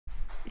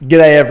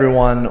G'day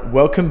everyone,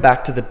 welcome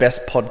back to the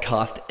best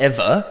podcast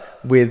ever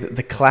with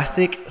the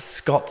classic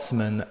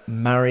Scotsman,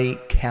 Murray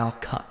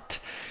Calcutt.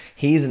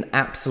 He's an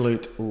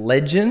absolute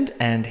legend,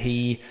 and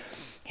he's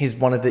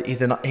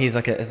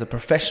a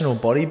professional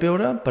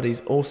bodybuilder, but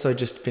he's also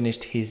just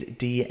finished his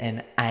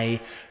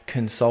DNA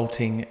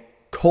consulting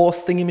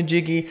course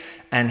thingamajiggy,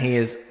 and he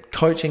is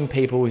coaching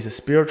people. He's a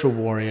spiritual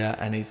warrior,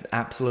 and he's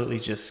absolutely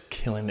just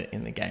killing it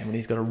in the game, and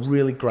he's got a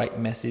really great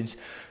message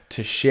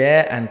to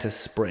share and to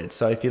spread.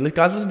 So if you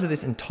guys listen to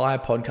this entire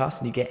podcast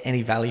and you get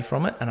any value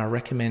from it, and I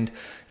recommend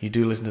you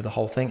do listen to the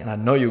whole thing, and I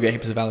know you'll get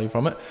heaps of value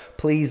from it,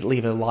 please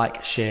leave a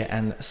like, share,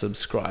 and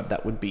subscribe.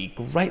 That would be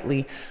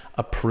greatly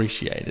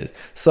appreciated.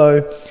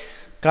 So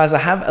guys, I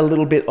have a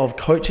little bit of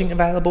coaching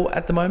available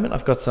at the moment.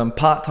 I've got some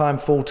part-time,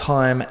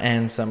 full-time,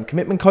 and some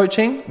commitment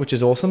coaching, which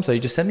is awesome. So you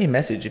just send me a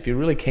message if you're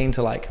really keen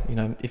to,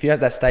 if you're at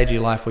that stage of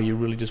your life where you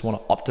really just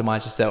want to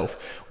optimize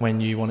yourself,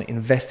 when you want to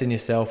invest in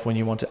yourself, when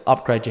you want to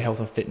upgrade your health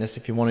and fitness,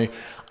 if you want to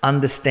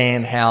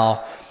understand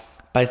how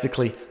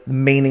basically the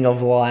meaning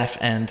of life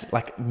and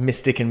like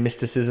mystic and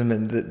mysticism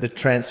and the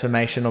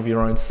transformation of your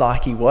own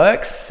psyche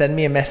works, send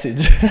me a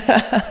message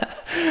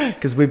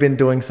because we've been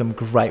doing some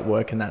great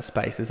work in that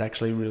space. It's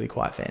actually really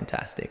quite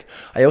fantastic.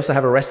 I also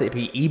have a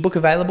recipe ebook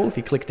available if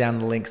you click down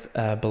the links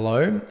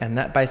below, and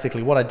that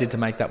basically what I did to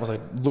make that was I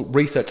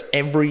researched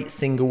every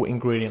single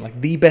ingredient, like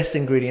the best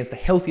ingredients, the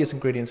healthiest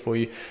ingredients for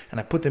you, and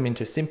I put them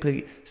into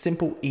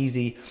simple,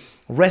 easy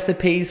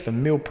recipes for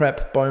meal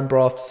prep, bone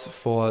broths,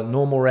 for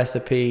normal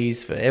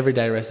recipes, for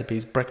everyday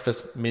recipes,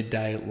 breakfast,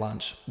 midday,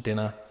 lunch,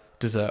 dinner,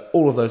 dessert,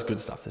 all of those good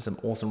stuff. There's some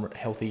awesome,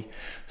 healthy,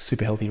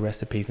 super healthy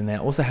recipes in there.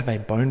 I also have a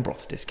bone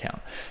broth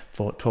discount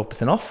for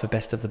 12% off for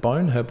Best of the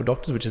Bone Herbal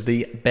Doctors, which is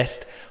the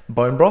best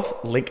bone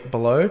broth, link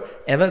below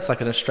ever. It's like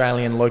an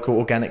Australian, local,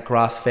 organic,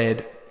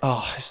 grass-fed.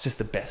 Oh, it's just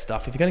the best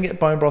stuff. If you're going to get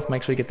bone broth,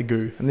 make sure you get the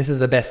goo. And this is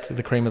the best,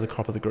 the cream of the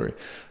crop of the goo,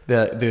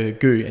 the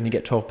goo, and you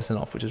get 12%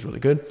 off, which is really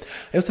good.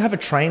 I also have a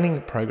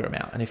training program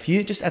out. And if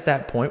you're just at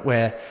that point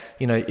where,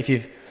 if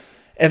you've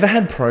ever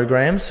had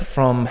programs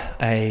from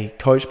a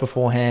coach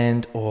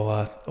beforehand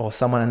or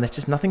someone, and there's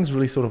just nothing's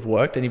really sort of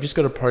worked, and you've just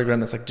got a program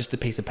that's like just a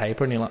piece of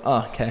paper, and you're like,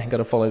 oh, okay, I got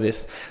to follow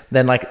this.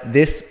 Then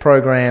this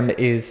program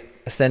is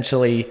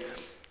essentially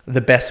the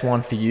best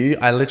one for you.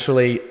 I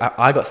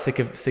got sick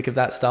of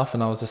that stuff,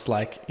 and I was just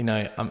like,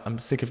 I'm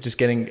sick of just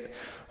getting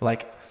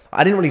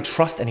I didn't really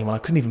trust anyone. I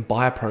couldn't even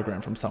buy a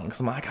program from someone because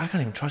I'm like, I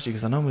can't even trust you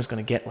because I know I'm just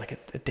going to get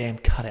a damn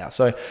cutout.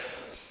 So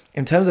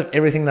in terms of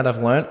everything that I've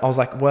learned, I was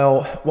like,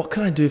 well, what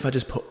can I do if I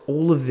just put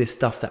all of this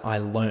stuff that I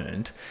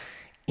learned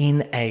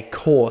in a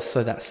course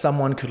so that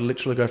someone could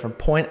literally go from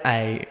point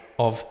A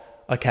of,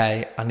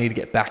 okay, I need to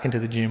get back into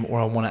the gym, or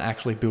I want to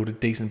actually build a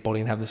decent body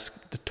and have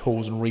the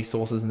tools and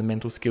resources and the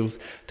mental skills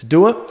to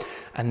do it.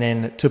 And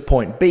then to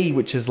point B,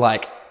 which is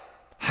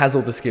has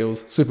all the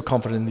skills, super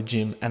confident in the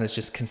gym, and is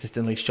just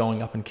consistently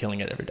showing up and killing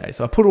it every day.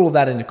 So I put all of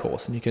that in a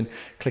course, and you can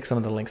click some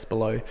of the links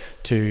below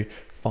to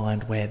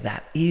find where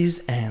that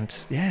is,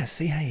 and yeah,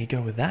 see how you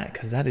go with that,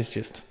 because that is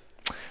just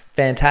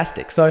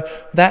fantastic. So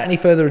without any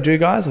further ado,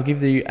 guys, I'll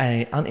give you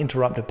an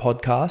uninterrupted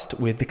podcast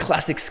with the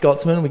classic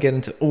Scotsman. We get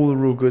into all the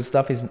real good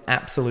stuff. He's an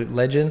absolute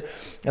legend.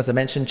 As I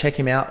mentioned, check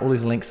him out. All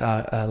his links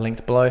are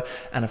linked below.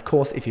 And of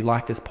course, if you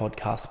like this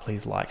podcast,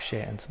 please like,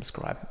 share, and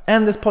subscribe.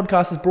 And this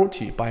podcast is brought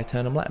to you by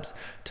Eternum Labs,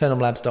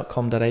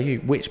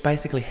 eternumlabs.com.au, which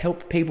basically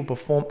help people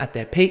perform at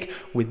their peak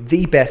with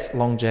the best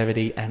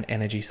longevity and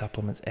energy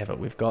supplements ever.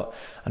 We've got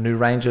a new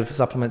range of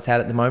supplements out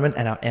at the moment,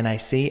 and our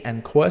NAC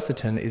and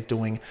quercetin is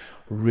doing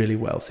really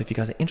well. So if you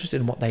guys are interested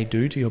in what they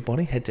do to your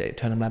body, head to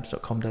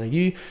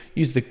eternumlabs.com.au,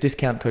 use the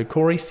discount code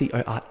Corey,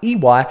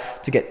 Corey,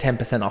 to get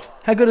 10% off.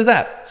 How good is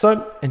that?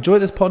 So enjoy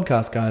this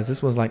podcast, guys.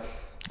 This was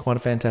quite a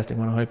fantastic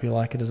one. I hope you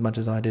like it as much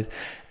as I did,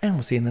 and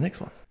we'll see you in the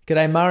next one.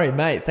 G'day, Murray,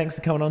 mate. Thanks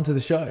for coming on to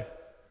the show.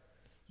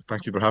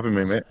 Thank you for having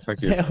me, mate.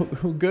 Thank you. Yeah,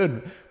 well,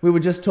 good. We were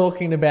just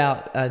talking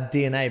about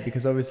DNA,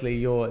 because obviously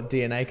you're a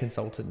DNA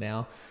consultant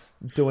now,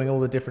 doing all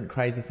the different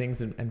crazy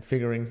things and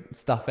figuring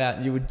stuff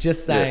out. You were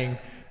just saying,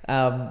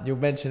 you're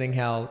mentioning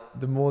how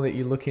the more that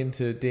you look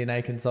into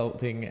DNA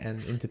consulting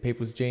and into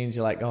people's genes,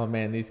 you're like, oh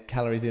man, these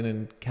calories in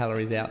and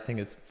calories out thing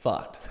is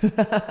fucked.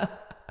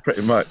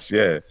 Pretty much,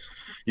 yeah.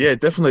 Yeah,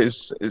 definitely.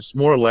 It's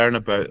more learn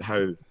about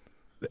how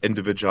the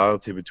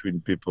individuality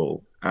between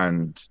people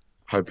and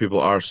how people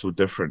are so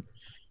different.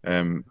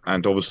 And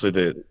obviously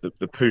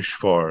the push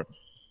for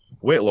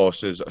weight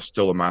loss is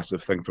still a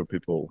massive thing for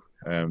people.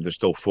 They're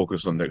still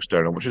focused on the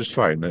external, which is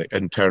fine. The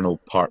internal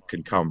part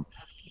can come.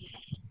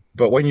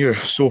 But when you're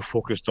so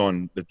focused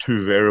on the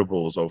two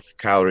variables of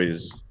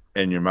calories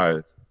in your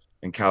mouth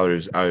and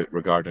calories out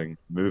regarding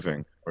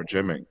moving or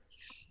gymming,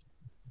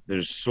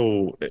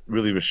 it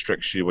really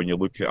restricts you when you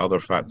look at other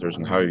factors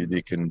and how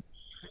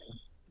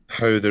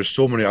there's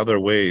so many other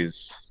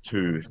ways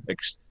to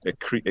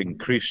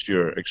increase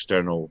your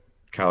external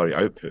calorie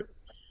output.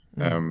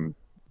 And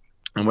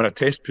when I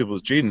test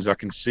people's genes, I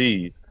can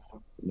see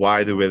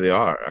why the way they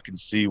are. I can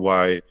see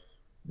why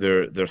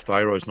their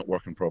thyroid's not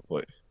working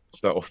properly,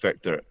 so that will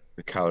affect the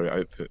calorie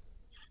output.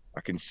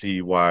 I can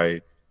see why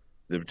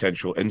the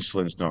potential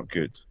insulin's not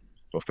good.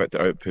 It'll affect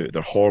their output,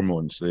 their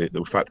hormones, the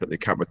fact that they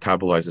can't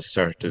metabolize a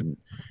certain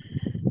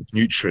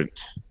nutrient,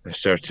 a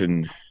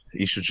certain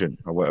estrogen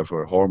or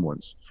whatever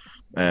hormones.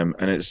 And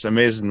it's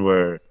amazing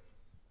where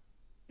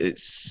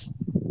it's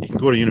you can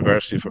go to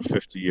university for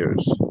 50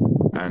 years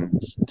and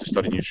to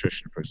study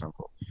nutrition, for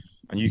example,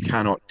 and you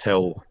cannot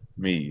tell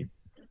me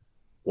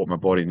what my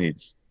body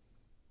needs.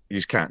 You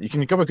just can't. You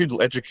can give a good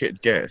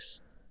educated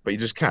guess, but you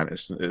just can't.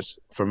 It's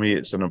for me,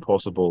 it's an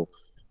impossible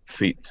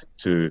feat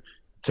to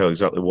tell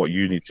exactly what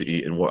you need to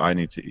eat and what I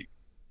need to eat.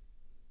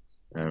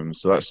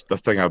 So that's the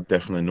thing I've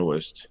definitely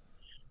noticed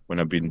when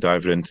I've been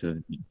diving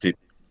into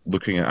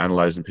looking at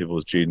analyzing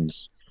people's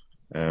genes,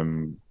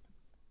 and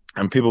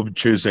people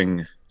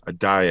choosing a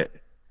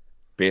diet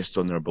based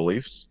on their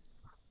beliefs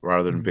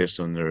rather than based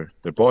on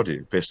their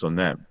body, based on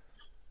them.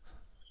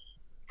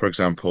 For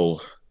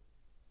example,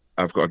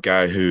 I got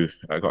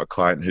a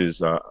client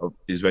who's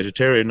he's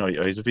vegetarian or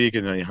he's a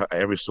vegan, and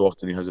every so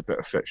often he has a bit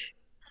of fish.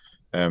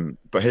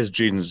 But his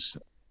genes,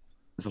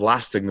 the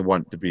last thing they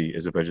want to be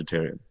is a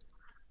vegetarian.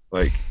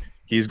 Like,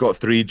 he's got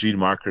 3 gene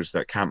markers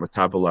that can't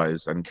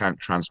metabolize and can't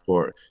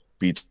transport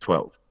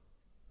B12.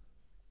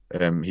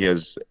 He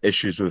has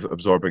issues with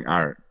absorbing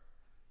iron.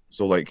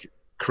 So, like,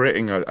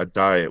 creating a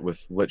diet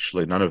with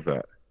literally none of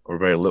that or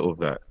very little of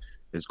that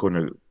is going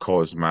to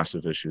cause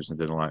massive issues in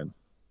the line.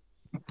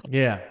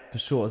 Yeah, for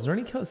sure. Is there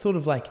any sort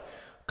of like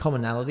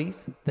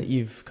commonalities that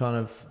you've kind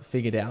of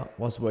figured out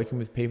whilst working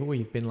with people where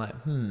you've been like,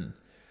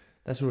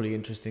 that's really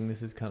interesting.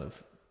 This is kind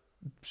of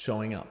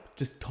showing up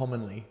just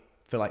commonly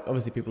for, like,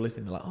 obviously people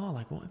listening, they're like, oh,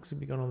 like what could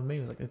be going on with me?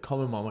 It was like a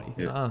common one. What you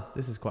think,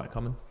 this is quite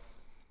common.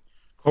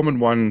 Common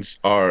ones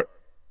are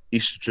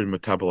estrogen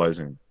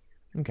metabolizing.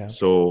 Okay.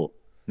 So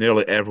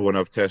nearly everyone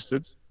I've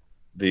tested,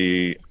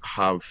 they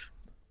have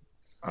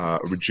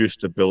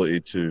reduced ability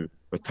to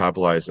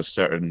metabolize a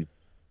certain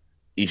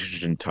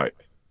estrogen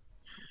type.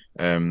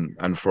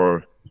 And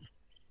for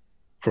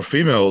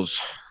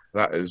females,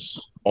 that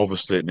is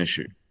obviously an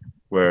issue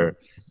where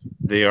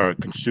they are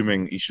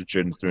consuming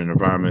estrogen through an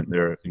environment,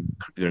 they're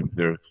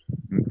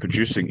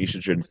producing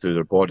estrogen through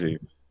their body,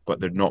 but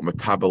they're not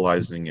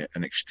metabolizing it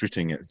and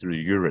excreting it through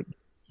the urine,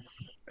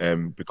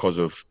 because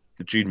of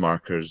the gene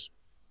markers,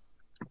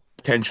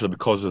 potentially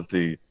because of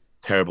the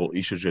terrible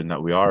estrogen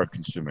that we are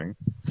consuming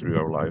through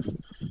our life,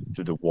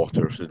 through the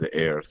water, through the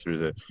air, through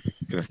the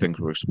kind of things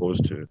we're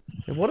exposed to.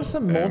 Yeah, what are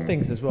some more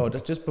things as well?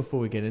 Just before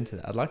we get into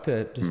that, I'd like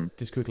to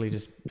just quickly,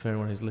 just for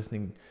anyone who's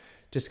listening,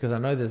 just because I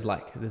know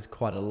there's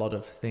quite a lot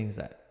of things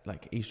that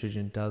like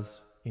estrogen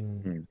does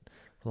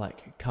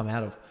like come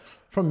out of.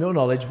 From your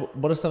knowledge,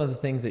 what are some of the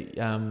things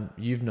that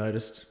you've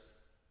noticed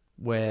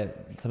where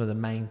some of the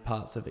main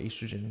parts of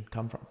estrogen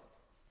come from?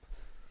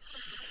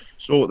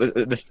 So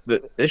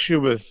the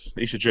issue with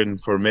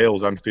estrogen for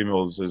males and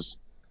females is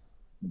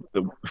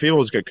the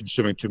females get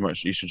consuming too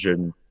much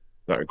estrogen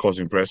that are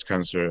causing breast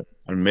cancer,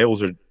 and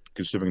males are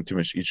consuming too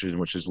much estrogen,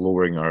 which is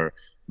lowering our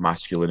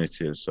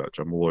masculinity as such,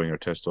 or lowering our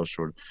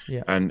testosterone.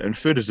 Yeah. And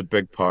food is a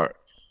big part.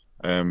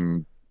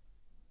 I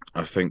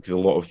think a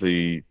lot of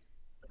the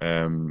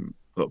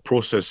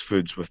processed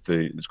foods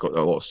it's got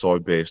a lot of soy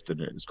based in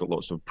it. It's got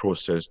lots of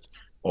processed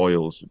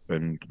oils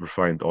and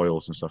refined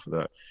oils and stuff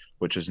like that,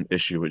 which is an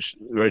issue, which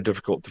is very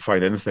difficult to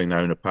find anything now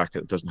in a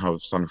packet that doesn't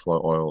have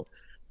sunflower oil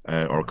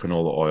or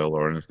canola oil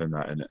or anything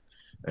like that in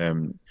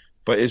it.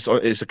 But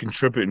it's a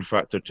contributing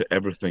factor to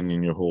everything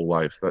in your whole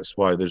life. That's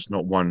why there's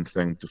not one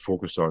thing to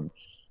focus on.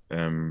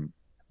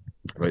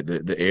 Like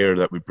the air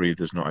that we breathe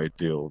is not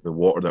ideal. The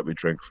water that we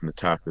drink from the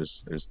tap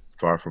is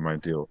far from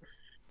ideal.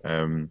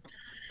 And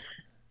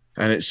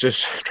it's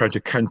just trying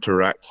to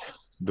counteract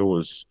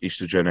those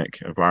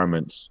estrogenic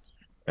environments,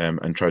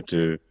 and try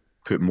to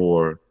put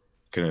more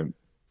kind of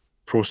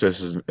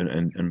processes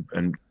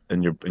in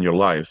your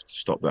life to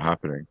stop that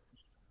happening.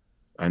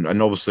 And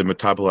obviously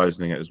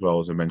metabolizing it as well,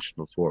 as I mentioned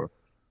before.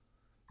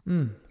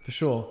 For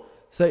sure.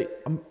 So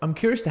I'm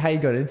curious to how you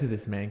got into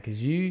this, man,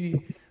 because you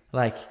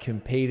like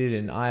competed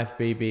in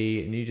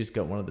IFBB and you just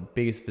got one of the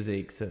biggest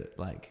physiques that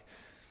like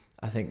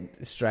I think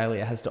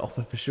Australia has to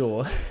offer for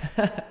sure.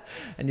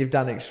 And you've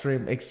done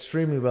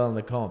extremely well in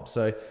the comp.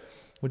 So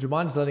would you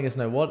mind just letting us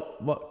know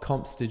what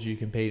comps did you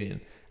compete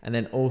in? And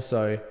then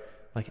also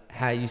like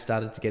how you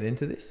started to get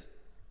into this?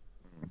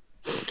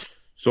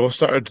 So I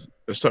started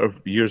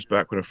years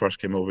back when I first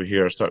came over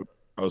here.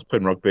 I was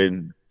playing rugby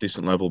in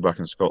decent level back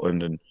in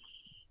Scotland, and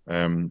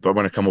but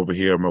when I come over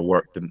here, my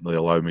work didn't really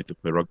allow me to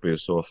play rugby.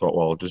 So I thought,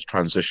 well, I'll just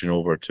transition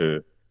over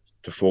to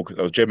focus.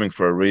 I was gymming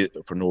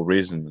for no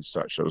reason and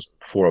such.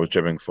 Before I was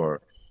gymming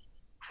for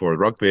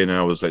rugby, and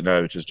I was like,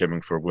 now just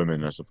gymming for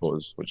women, I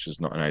suppose, which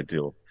is not an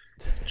ideal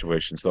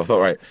situation. So I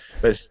thought, right,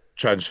 let's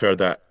transfer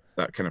that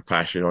kind of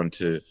passion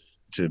onto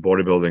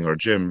bodybuilding or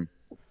gym.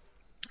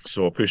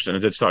 So I pushed it, and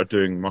I did start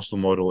doing muscle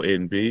model A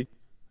and B,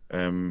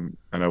 and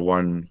I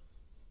won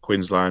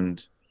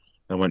Queensland.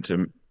 I won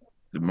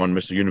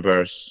Mr.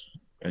 Universe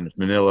in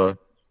Manila.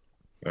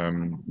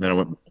 Then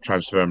I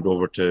transferred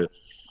over to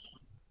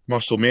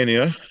Muscle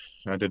Mania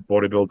I did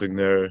bodybuilding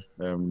there.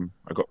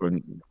 I got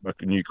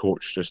a new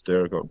coach just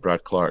there. I got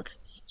Brad Clark,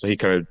 so he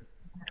kind of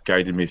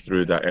guided me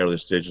through that early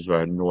stages where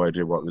I had no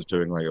idea what I was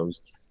doing. Like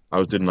I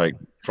was doing like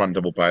front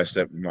double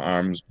bicep, with my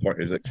arms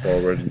pointed like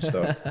forward and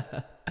stuff.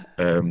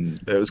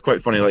 It was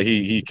quite funny. Like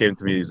he came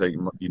to me, he's like,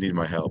 "You need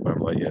my help." I'm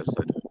like, "Yes,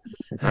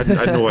 I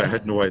do." I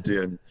had no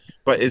idea,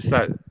 but it's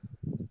that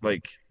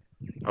like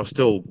I was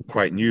still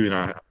quite new, and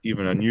I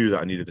knew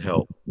that I needed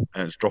help,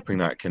 and it's dropping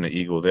that kind of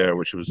ego there,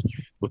 which was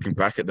looking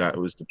back at that, it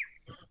was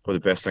probably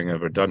the best thing I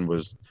ever done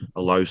was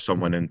allow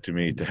someone into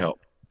me to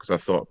help, because I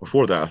thought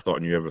before that I thought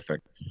I knew everything,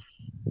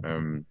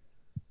 and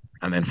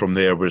then from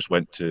there we just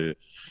went to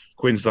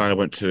Queensland. I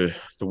went to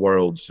the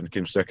Worlds and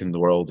came second in the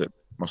world at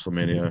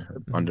Musclemania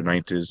under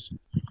 90s,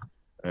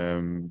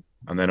 and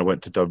then I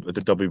went to I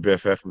did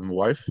WBFF with my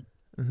wife.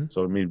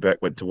 So me and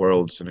Beck went to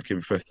Worlds and I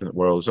came fifth in the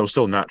Worlds. I was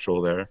still natural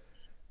there.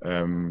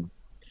 And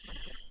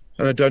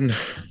I done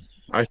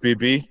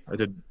IFBB. I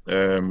did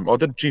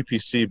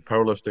GPC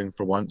powerlifting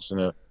for once,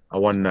 and I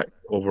won that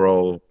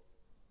overall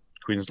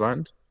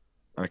Queensland,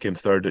 and I came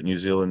third at New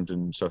Zealand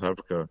and South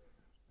Africa.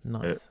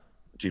 Nice.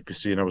 At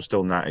GPC, and I was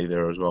still natty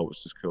there as well,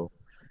 which is cool.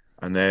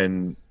 And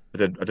then I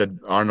did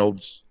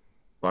Arnold's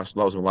that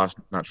was my last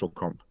natural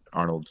comp,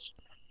 Arnold's,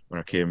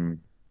 when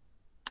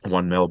I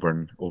won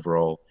Melbourne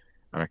overall,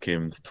 and I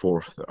came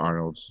fourth at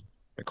Arnold's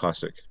at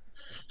Classic.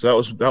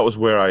 So that was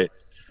where I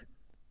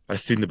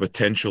seen the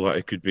potential that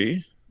it could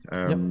be.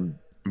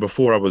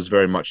 Before I was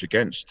very much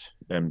against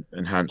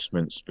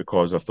enhancements,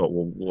 because I thought,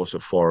 well, what's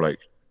it for? Like,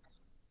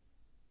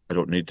 I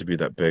don't need to be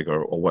that big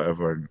or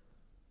whatever. And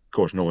of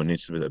course, no one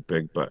needs to be that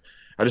big, but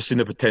I just seen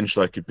the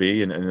potential I could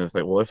be. And I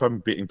thought, well, if I'm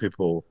beating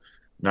people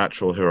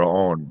natural who are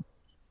on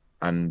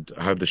and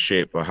I have the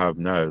shape I have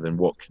now, then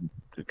what can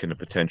the kind of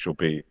potential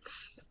be?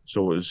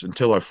 So it was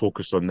until I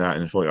focused on that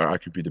and I thought I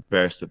could be the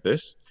best at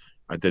this,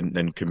 I didn't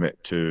then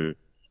commit to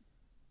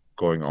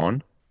going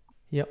on.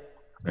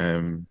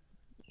 And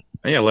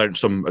yeah, I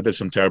did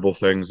some terrible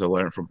things. I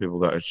learned from people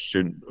that I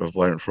shouldn't have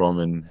learned from,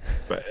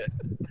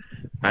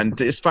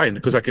 and it's fine,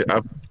 because I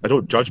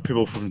don't judge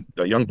people. From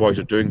young boys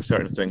are doing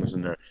certain things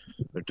and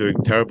they're doing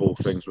terrible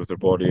things with their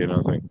body, and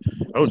I think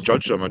I don't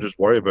judge them. I just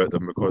worry about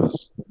them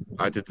because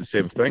I did the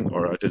same thing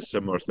or I did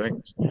similar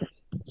things.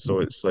 So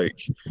it's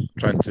like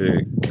trying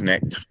to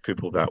connect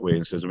people that way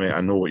and says, "Mate,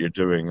 I know what you're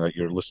doing." Like,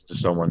 you're listening to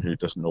someone who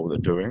doesn't know what they're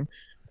doing,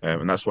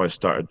 and that's why I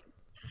started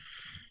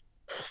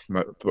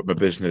my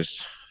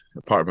business.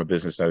 Part of my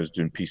business now is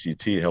doing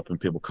PCT, helping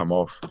people come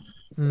off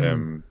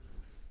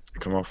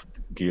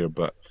gear.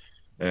 But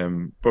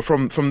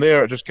from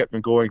there, I just kept on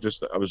going.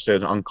 Just, I would say,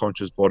 an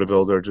unconscious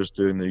bodybuilder, just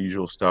doing the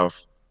usual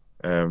stuff,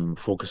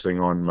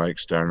 focusing on my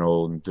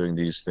external and doing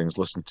these things,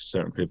 listening to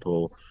certain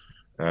people,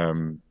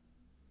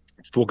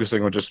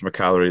 focusing on just my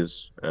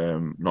calories,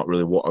 not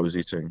really what I was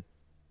eating.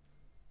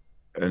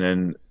 And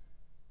then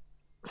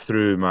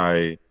through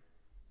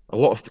a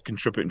lot of the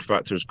contributing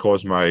factors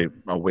caused my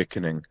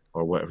awakening,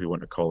 or whatever you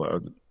want to call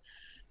it,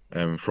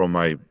 from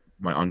my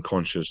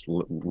unconscious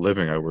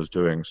living I was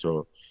doing.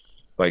 So,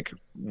 like,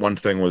 one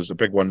thing was, a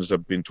big one is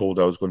I've been told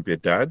I was going to be a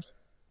dad,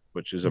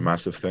 which is a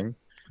massive thing.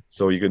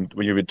 So when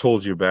you've been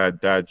told you're bad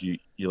dad, you're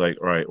like,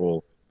 all right,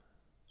 well,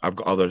 I've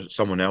got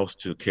someone else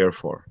to care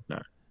for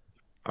now.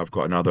 I've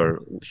got another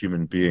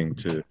human being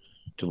to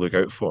look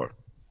out for,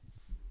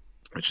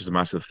 which is a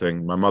massive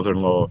thing. My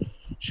mother-in-law,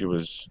 she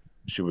was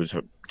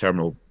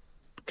terminal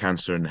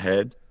cancer in the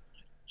head.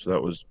 So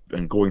that was,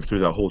 and going through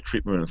that whole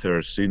treatment with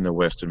her, seeing the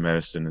Western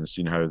medicine and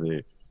seeing how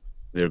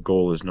their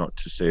goal is not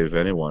to save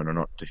anyone or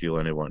not to heal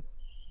anyone,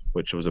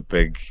 which was a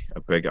big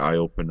eye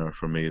opener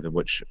for me.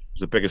 Which was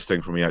the biggest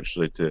thing for me,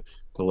 actually, to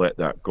let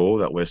that go,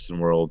 that Western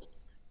world,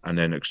 and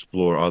then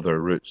explore other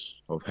routes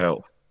of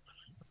health.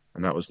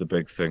 And that was the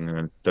big thing. And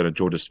I did a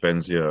Joe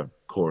Dispenza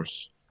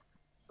course,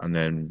 and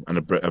then a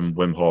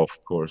Wim Hof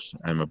course,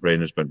 and my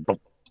brain has been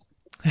bump.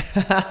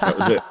 That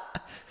was it.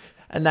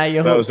 And now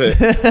you're hooked.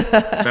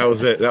 That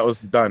was it. That was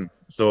done.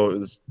 So it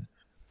was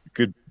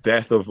good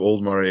death of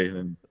Old Murray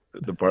and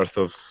the birth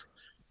of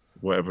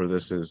whatever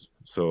this is.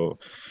 So,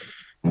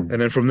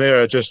 and then from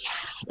there, I just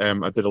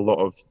I did a lot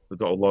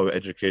of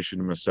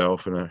education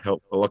myself, and I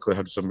luckily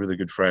had some really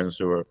good friends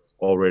who were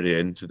already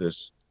into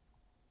this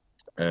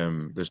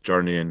this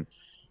journey and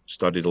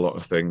studied a lot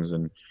of things.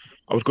 And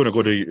I was going to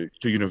go to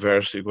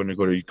university, going to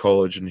go to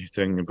college and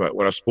thing. But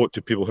when I spoke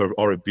to people who have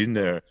already been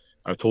there,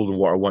 I told them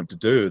what I want to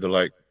do. They're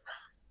like,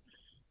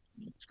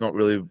 it's not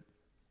really,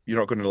 you're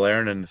not going to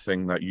learn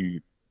anything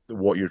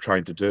what you're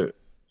trying to do.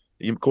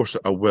 Of course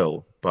I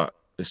will, but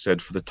they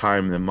said for the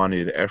time, the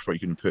money, the effort you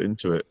can put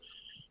into it,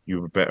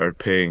 you were better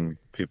paying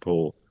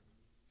people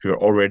who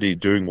are already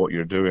doing what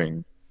you're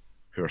doing,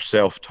 who are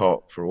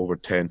self-taught for over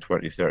 10,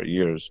 20, 30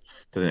 years,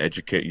 to then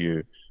educate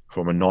you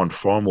from a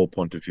non-formal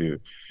point of view,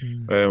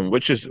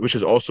 which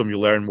is awesome. You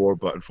learn more,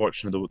 but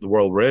unfortunately, the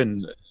world we're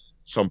in,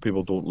 some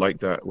people don't like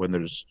that when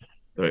they're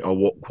like, oh,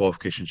 what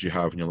qualifications you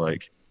have, and you're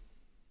like,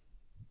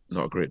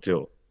 not a great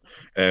deal,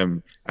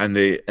 and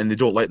they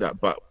don't like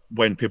that. But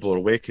when people are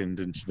awakened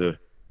into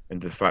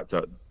the fact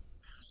that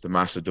the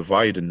massive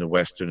divide in the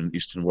Western and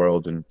Eastern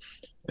world. And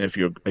if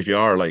you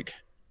are like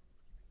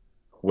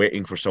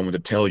waiting for someone to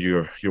tell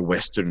you your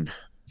Western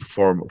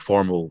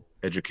formal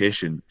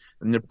education,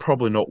 and they're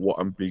probably not what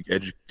I'm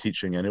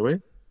teaching anyway.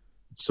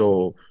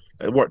 So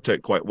it worked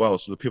out quite well.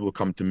 So the people who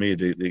come to me,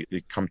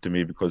 they come to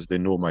me because they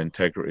know my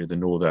integrity. They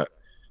know that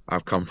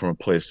I've come from a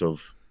place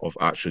of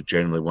actually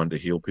generally wanting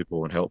to heal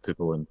people and help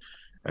people,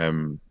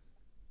 and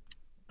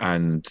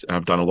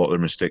I've done a lot of their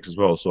mistakes as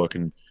well. So I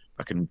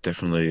can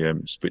definitely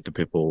speak to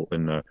people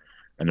in a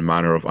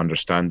manner of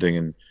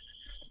understanding.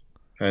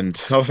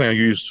 And another thing I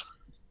use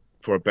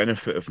for a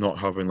benefit of not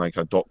having like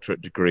a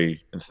doctorate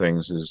degree and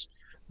things is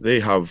they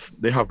have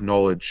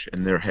knowledge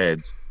in their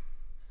head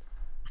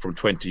from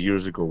 20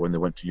 years ago when they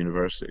went to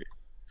university.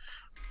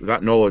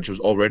 That knowledge was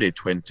already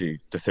 20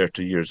 to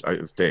 30 years out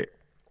of date.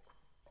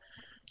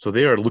 So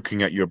they are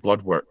looking at your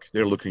blood work,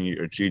 they're looking at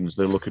your genes,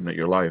 they're looking at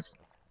your life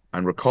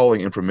and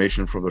recalling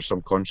information from their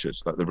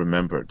subconscious that they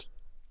remembered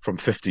from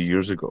 50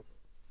 years ago,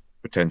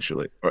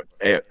 potentially, or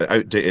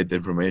outdated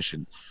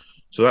information.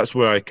 So that's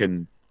where I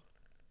can,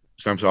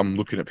 sometimes I'm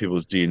looking at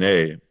people's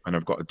DNA and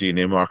I've got a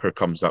DNA marker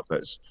comes up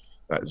that's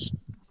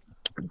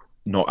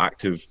not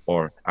active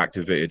or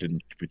activated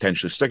and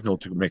potentially signal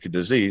to make a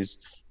disease,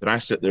 then I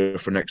sit there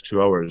for the next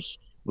 2 hours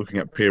looking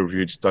at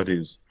peer-reviewed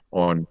studies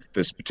on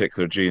this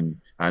particular gene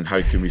and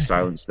how can we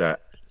silence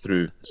that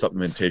through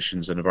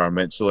supplementations and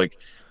environment. So like,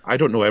 I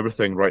don't know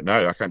everything right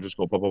now. I can't just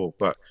go blah, blah, blah,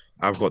 but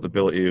I've got the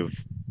ability of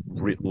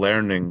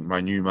learning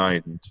my new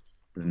mind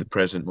in the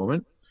present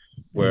moment,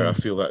 where I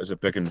feel that is a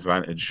big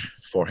advantage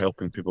for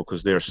helping people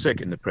because they're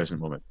sick in the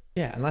present moment.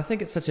 Yeah, and I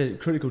think it's such a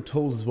critical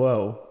tool as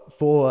well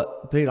for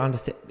people to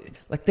understand.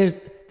 Like there's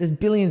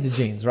billions of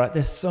genes, right?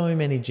 There's so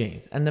many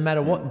genes, and no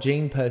matter what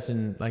gene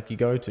person like you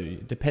go to,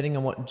 depending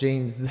on what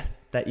genes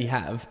that you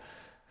have,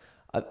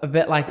 I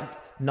bet like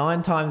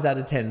 9 times out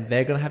of 10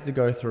 they're gonna have to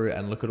go through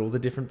and look at all the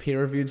different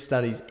peer-reviewed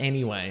studies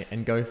anyway,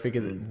 and go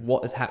figure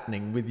what is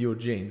happening with your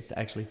genes to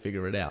actually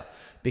figure it out,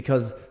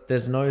 because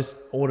there's no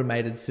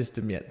automated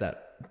system yet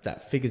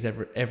that figures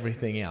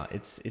everything out.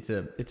 It's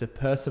a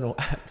personal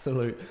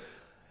absolute.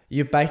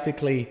 You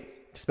basically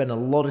spend a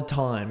lot of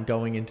time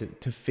going into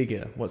to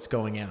figure what's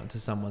going out into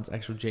someone's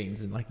actual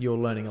genes, and like you're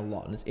learning a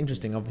lot. And it's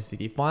interesting, obviously,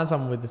 if you find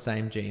someone with the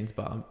same genes,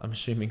 but I'm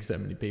assuming so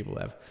many people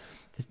have.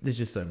 There's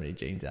just so many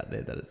genes out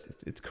there that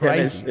it's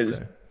crazy. Yeah,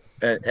 it's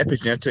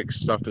epigenetics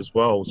stuff as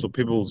well. So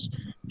people's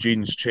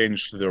genes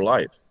change through their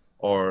life,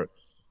 or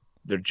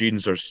their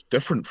genes are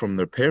different from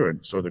their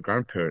parents or their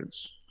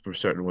grandparents for a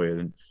certain way,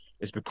 and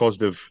it's because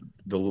the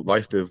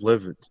life they've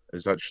lived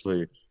is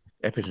actually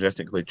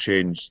epigenetically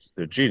changed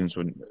their genes.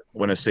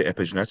 When I say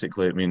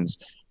epigenetically, it means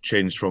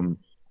changed from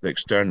the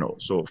external.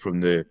 So from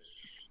the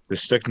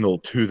signal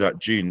to that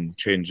gene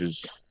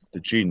changes the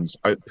gene's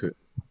output,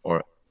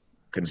 or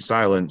can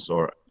silence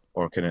or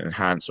can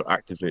enhance or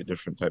activate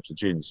different types of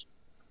genes.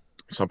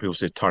 Some people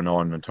say turn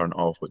on and turn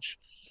off, which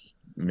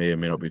may or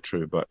may not be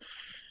true, but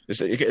it's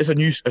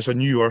a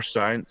new earth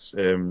science,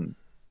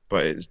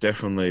 but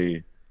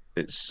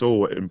it's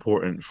so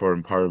important for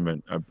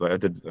empowerment. I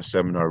did a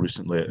seminar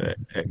recently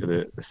at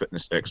the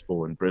Fitness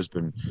Expo in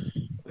Brisbane,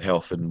 the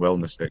Health and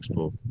Wellness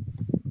Expo.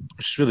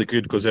 It's really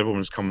good because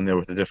everyone's coming there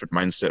with a different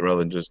mindset rather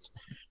than just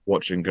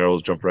watching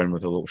girls jump around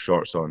with their little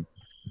shorts on,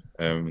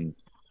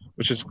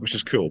 which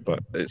is cool,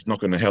 but it's not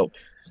going to help.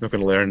 It's not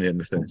going to learn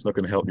anything. It's not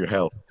going to help your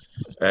health.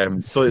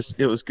 So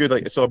it was good.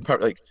 Like, so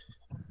like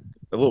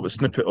a little bit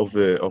snippet of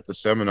the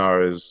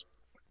seminar is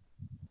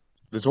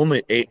there's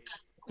only 8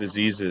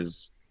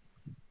 diseases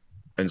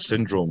and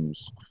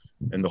syndromes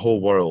in the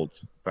whole world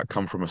that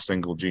come from a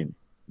single gene.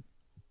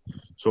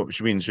 So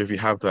which means if you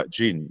have that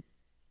gene,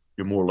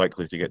 you're more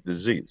likely to get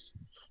disease.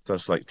 So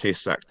that's like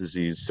Tay-Sachs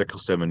disease, sickle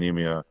cell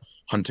anemia,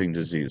 Hunting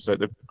disease.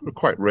 They're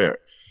quite rare.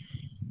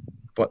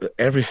 But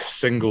every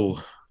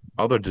single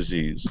other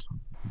disease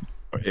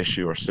or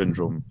issue or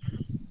syndrome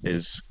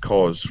is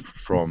caused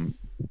from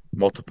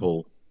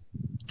multiple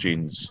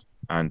genes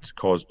and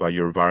caused by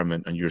your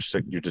environment and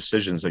your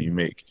decisions that you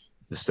make,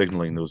 the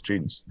signaling those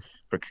genes.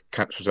 For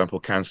example,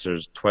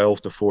 cancers,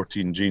 12 to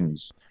 14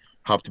 genes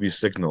have to be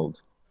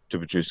signaled to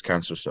produce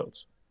cancer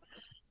cells.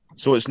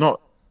 So it's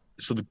not.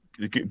 So the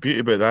beauty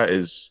about that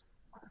is,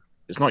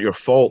 it's not your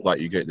fault that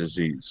you get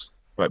disease,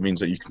 but it means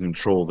that you can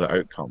control the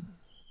outcome.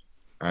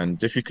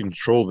 And if you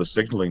control the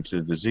signaling to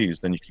the disease,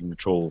 then you can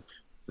control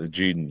the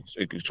gene.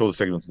 So you control the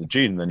signal to the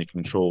gene, then you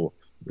control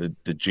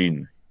the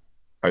gene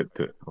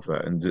output of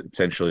that, and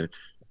potentially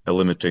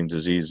eliminating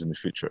disease in the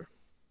future.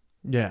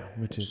 Yeah,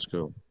 which is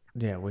cool.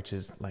 Yeah, which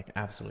is like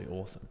absolutely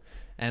awesome.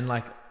 And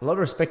like a lot of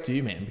respect to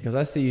you, man, because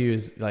I see you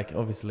as like,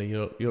 obviously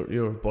you're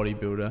a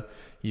bodybuilder.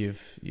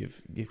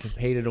 You've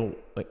competed all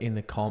in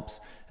the comps,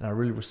 and I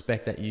really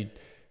respect that you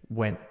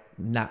went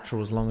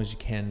natural as long as you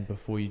can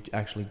before you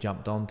actually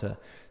jumped on to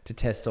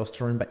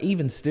testosterone. But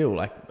even still,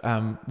 like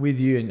with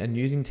you and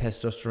using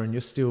testosterone,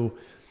 you're still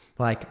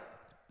like,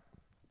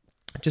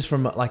 just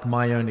from like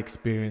my own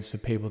experience, for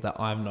people that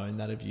I've known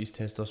that have used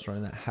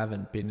testosterone that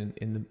haven't been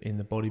in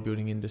the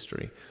bodybuilding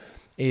industry,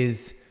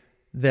 is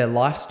Their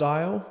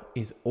lifestyle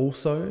is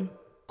also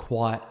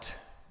quite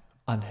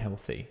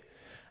unhealthy.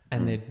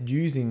 And they're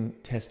using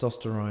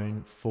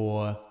testosterone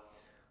for,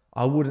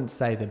 I wouldn't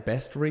say the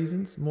best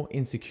reasons, more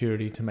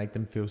insecurity to make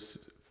them feel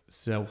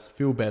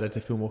better,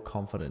 to feel more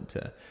confident,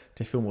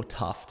 to feel more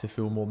tough, to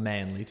feel more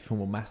manly, to feel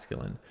more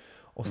masculine,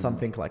 or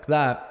something like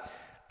that.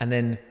 And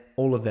then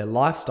all of their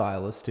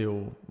lifestyle is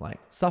still like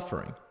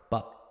suffering.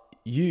 But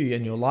you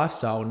and your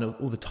lifestyle and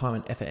all the time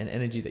and effort and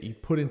energy that you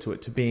put into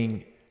it to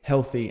being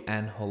healthy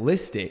and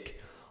holistic,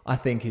 I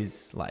think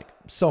is like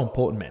so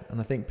important, man. And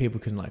I think people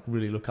can like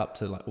really look up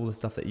to like all the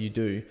stuff that you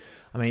do.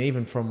 I mean,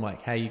 even from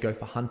like how you go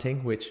for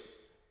hunting, which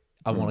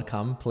I want to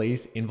come,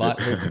 please invite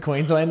me to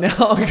Queensland now.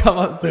 I'll come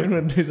up soon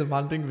and do some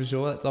hunting for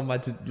sure. That's on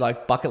my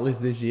like bucket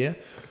list this year.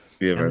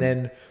 Yeah,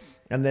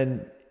 and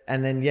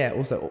then, yeah,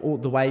 also all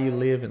the way you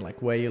live and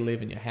like where you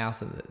live in your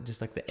house and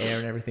just like the air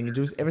and everything. You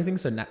do everything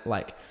so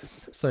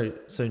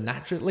so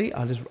naturally.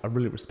 I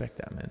really respect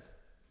that, man.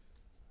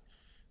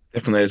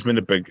 definitely, it's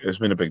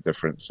been a big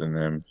difference,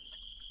 and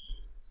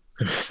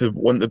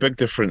the big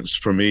difference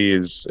for me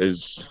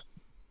is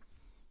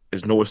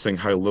noticing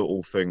how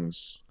little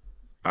things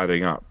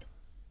adding up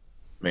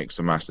makes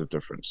a massive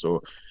difference.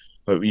 So,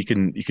 but you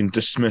can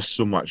dismiss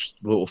so much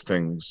little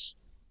things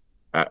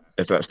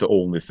if that's the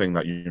only thing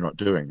that you're not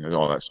doing.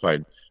 Oh, that's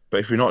fine. But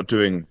if you're not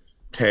doing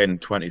 10,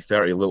 20,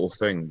 30 little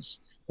things,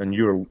 then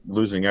you're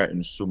losing out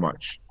on so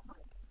much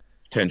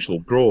potential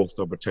growth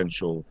or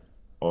potential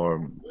or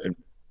kind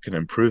of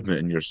improvement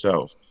in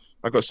yourself.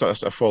 I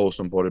follow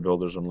some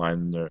bodybuilders online,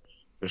 and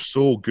they're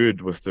so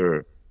good with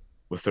their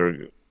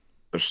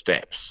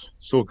steps,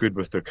 so good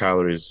with their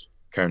calories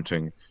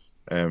counting,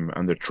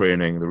 and their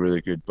training. They're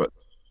really good, but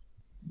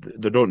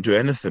they don't do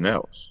anything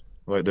else.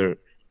 They're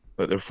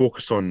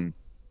focused on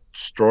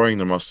destroying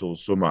their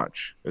muscles so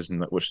much,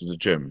 which is the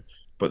gym,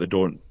 but they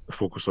don't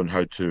focus on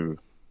how to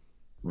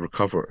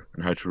recover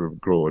and how to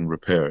grow and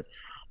repair.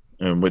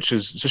 Which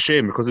is, it's a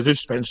shame, because they do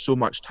spend so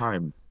much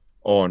time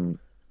on.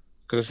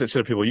 Because I said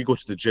to people, you go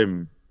to the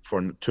gym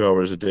for 2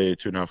 hours a day,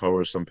 2.5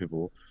 hours, some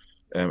people,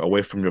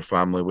 away from your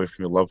family, away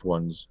from your loved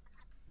ones,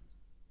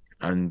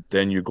 and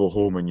then you go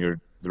home and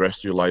the rest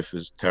of your life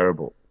is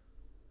terrible,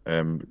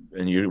 and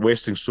you're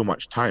wasting so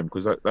much time,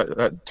 because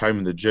that time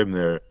in the gym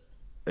there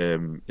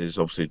is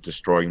obviously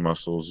destroying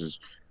muscles,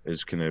 is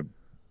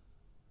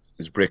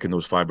breaking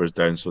those fibers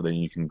down so then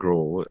you can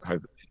grow.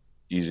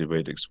 Easy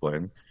way to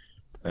explain,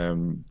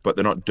 but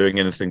they're not doing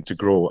anything to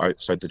grow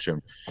outside the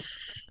gym.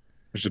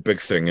 It's a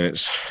big thing, and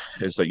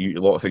it's like a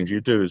lot of things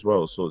you do as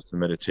well. So it's the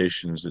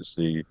meditations, it's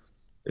the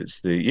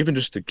even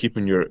just the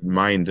keeping your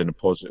mind in a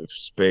positive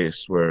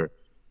space where,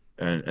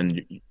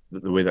 and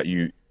the way that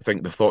you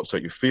think, the thoughts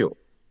that you feel,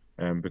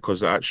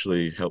 because it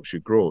actually helps you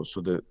grow. So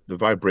the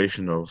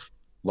vibration of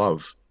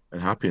love and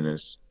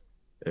happiness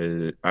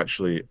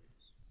actually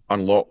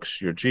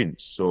unlocks your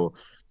genes. So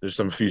there's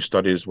a few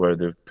studies where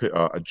they've put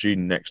a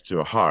gene next to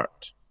a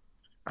heart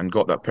and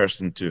got that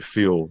person to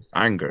feel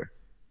anger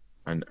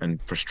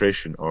and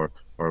frustration or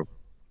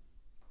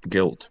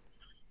guilt,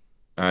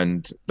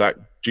 and that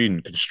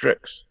gene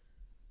constricts.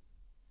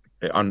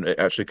 It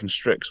actually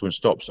constricts when it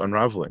stops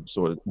unraveling.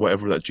 So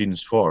whatever that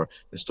gene's for,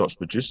 it stops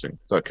producing.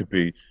 That could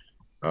be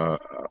a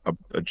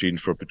gene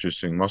for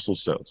producing muscle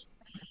cells,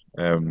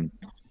 and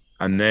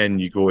then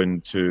you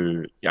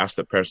ask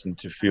that person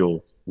to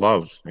feel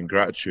love and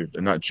gratitude,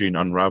 and that gene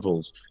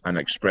unravels and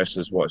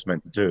expresses what it's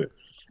meant to do.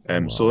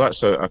 Wow. So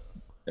that's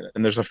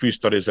and there's a few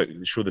studies that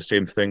show the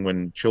same thing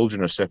when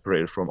children are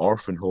separated from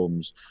orphan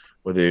homes,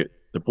 where they're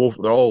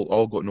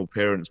all got no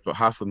parents, but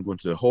half of them going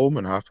to the home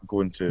and half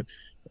going to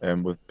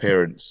with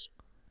parents,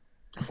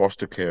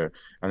 foster care,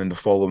 and then they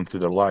follow them through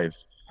their life.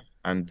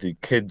 And the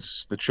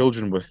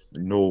children with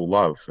no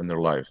love in their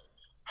life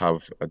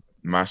have a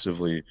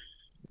massively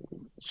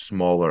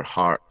smaller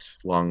heart,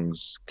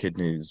 lungs,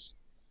 kidneys,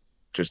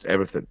 just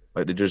everything.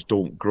 Like, they just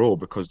don't grow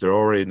because they're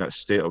already in that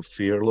state of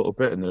fear a little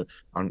bit, and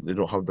they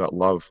don't have that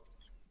love.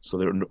 So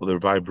they're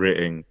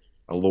vibrating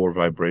a lower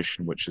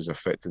vibration, which is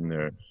affecting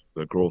their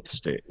growth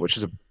state,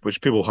 which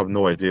people have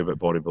no idea about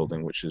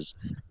bodybuilding, which is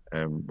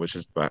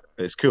but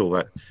it's cool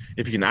that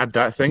if you can add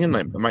that thing in,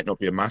 like, it might not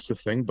be a massive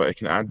thing, but it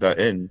can add that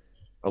in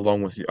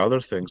along with the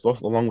other things,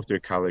 along with your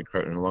calorie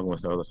count and along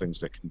with the other things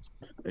that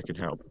can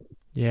help.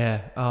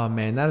 Yeah. Oh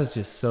man, that is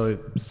just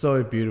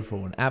so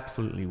beautiful, and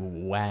absolutely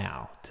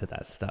wow to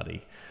that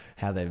study,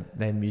 how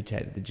they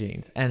mutated the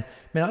genes. And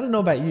man, I don't know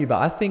about you, but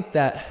I think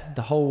that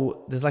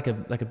there's like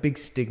a big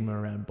stigma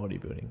around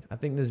bodybuilding. I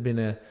think there's been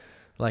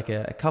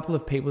a couple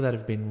of people that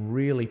have been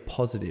really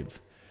positive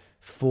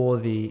for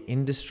the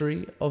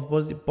industry of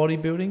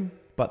bodybuilding,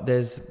 but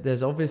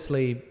there's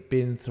obviously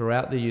been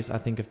throughout the use, I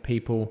think, of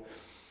people,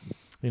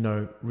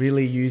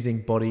 really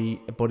using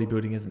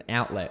bodybuilding as an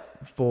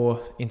outlet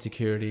for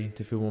insecurity,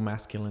 to feel more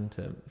masculine,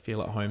 to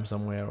feel at home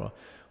somewhere or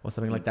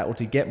something like that, or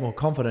to get more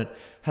confident,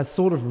 has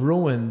sort of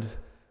ruined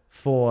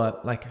for,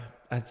 like,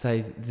 I'd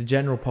say the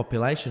general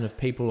population of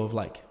people of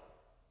like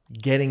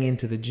getting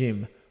into the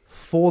gym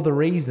for the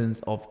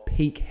reasons of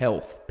peak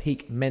health,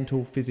 peak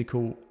mental,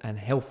 physical, and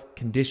health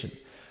condition.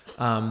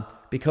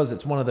 because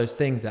it's one of those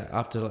things that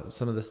after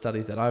some of the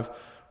studies that I've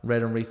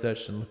read and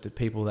researched and looked at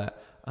people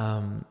that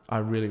I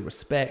really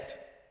respect,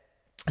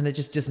 and it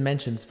just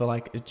mentions for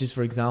like, just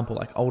for example,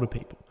 like older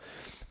people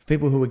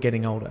who are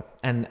getting older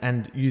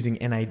and using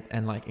NA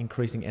and like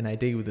increasing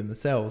NAD within the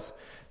cells,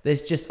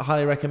 there's just, I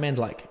highly recommend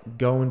like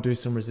go and do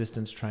some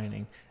resistance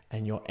training,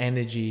 and your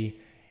energy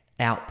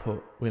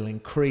output will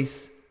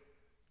increase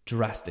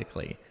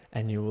drastically,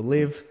 and you will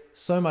live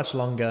so much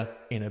longer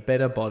in a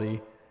better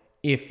body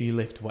if you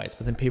lift weights.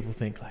 But then people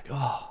think like,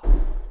 oh,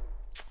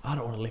 I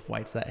don't want to lift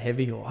weights that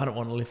heavy, or I don't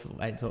want to lift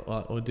weights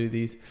or do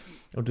these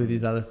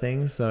other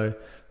things. So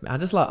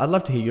I'd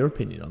love to hear your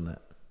opinion on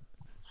that.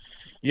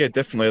 Yeah,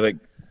 definitely. Like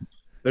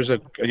as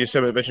you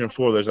said, I mentioned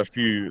before, there's a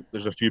few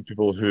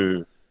people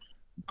who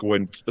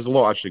there's a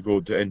lot actually go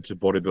into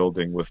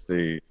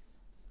bodybuilding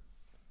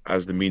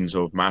as the means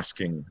of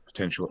masking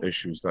potential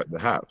issues that they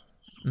have.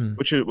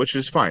 Which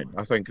is fine.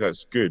 I think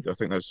that's good. I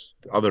think that's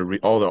other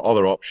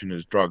option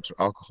is drugs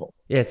or alcohol.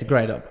 Yeah, it's a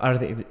great I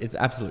think it's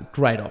an absolute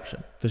great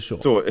option for sure.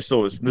 This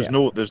is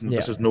no.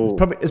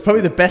 It's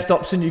probably the best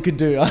option you could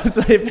do. I'd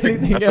say if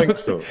anything else, think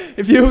so.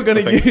 If you were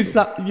going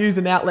to use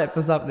an outlet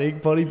for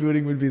something,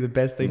 bodybuilding would be the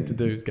best thing to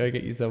do. Is go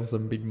get yourself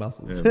some big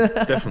muscles. Yeah,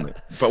 definitely.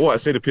 But what I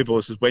say to people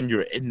is when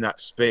you're in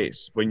that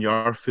space, when you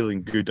are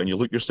feeling good, and you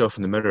look yourself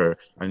in the mirror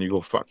and you go,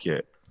 "Fuck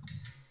yeah,"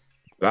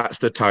 that's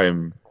the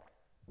time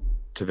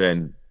to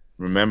then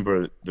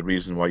remember the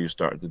reason why you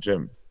started the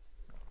gym,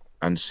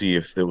 and see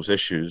if those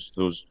issues,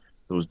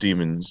 those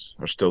demons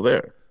are still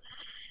there.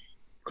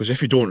 Because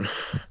if you don't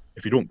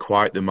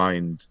quiet the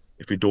mind,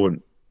 if you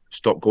don't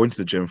stop going to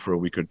the gym for a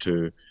week or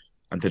two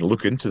and then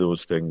look into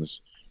those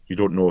things, you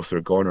don't know if they're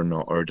gone or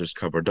not, or just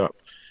covered up.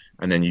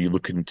 And then you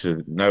look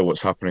into now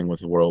what's happening with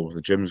the world, with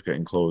the gyms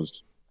getting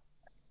closed.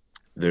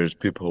 There's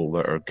people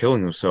that are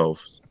killing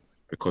themselves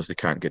because they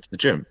can't get to the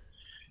gym.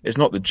 It's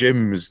not the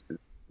gym is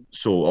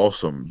so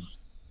awesome,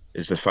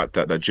 is the fact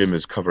that gym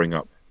is covering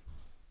up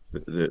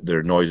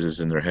their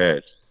noises in their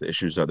head, the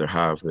issues that they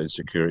have, the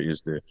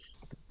insecurities, the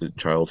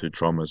childhood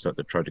traumas that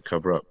they try to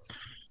cover up.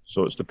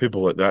 So it's the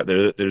people like that.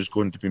 There's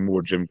going to be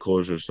more gym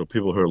closures. So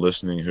people who are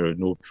listening, who are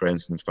no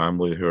friends and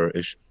family, who are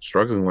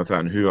struggling with that,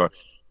 and who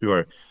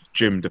are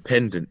gym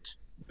dependent,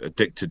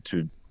 addicted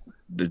to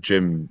the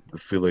gym, the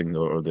feeling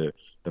or the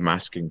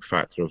masking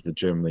factor of the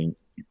gym, then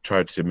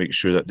try to make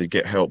sure that they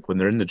get help when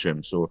they're in the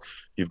gym. So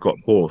you've got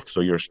both.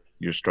 So you're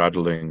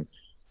straddling,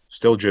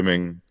 still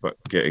gymming, but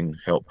getting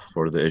help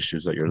for the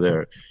issues that you're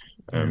there.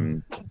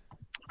 And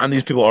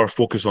these people are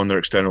focused on their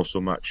external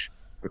so much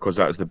because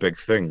that is the big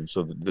thing.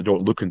 So they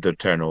don't look into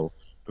internal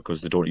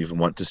because they don't even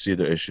want to see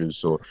their issues.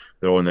 So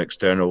they're on the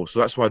external. So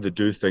that's why they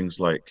do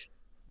things like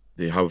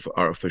they have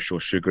artificial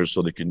sugars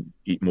so they can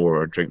eat more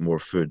or drink more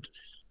food.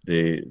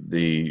 They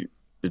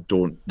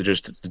don't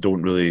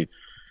really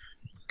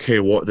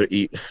care what they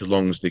eat as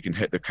long as they can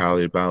hit the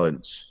calorie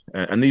balance.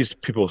 And these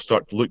people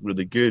start to look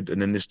really good,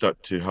 and then they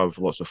start to have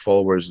lots of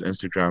followers on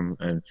Instagram,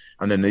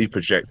 and then they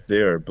project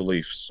their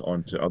beliefs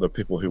onto other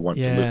people who want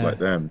to look like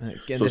them.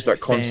 So it's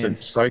that constant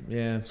cycle.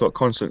 Yeah. It's that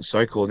constant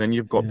cycle. And then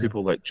you've got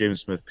people like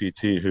James Smith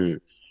PT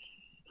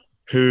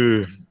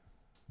who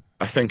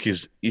I think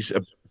he's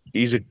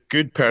a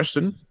good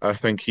person. I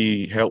think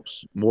he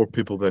helps more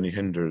people than he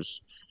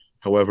hinders.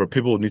 However,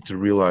 people need to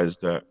realize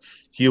that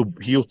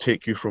he'll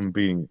take you from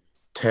being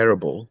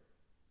terrible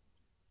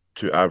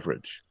to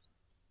average,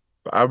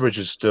 but average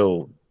is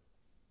still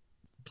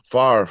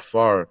far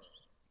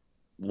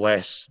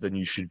less than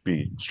you should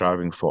be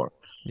striving for.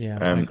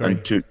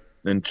 And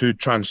to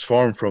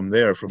transform from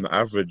there, from the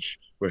average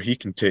where he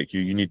can take you,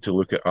 you need to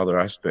look at other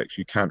aspects.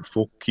 You can't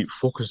keep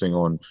focusing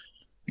on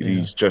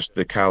these just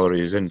the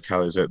calories in,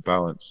 calories out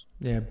balance.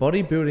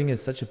 Bodybuilding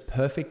is such a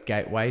perfect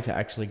gateway to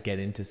actually get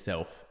into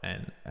self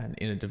and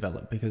inner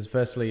develop, because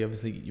firstly,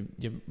 obviously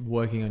you're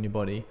working on your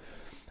body.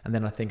 And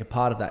then I think a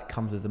part of that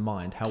comes with the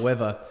mind.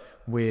 However,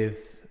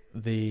 with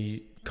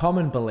the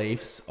common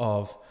beliefs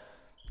of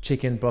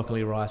chicken,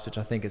 broccoli, rice, which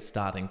I think is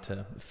starting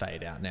to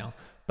fade out now.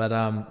 But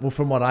well,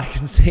 from what I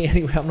can see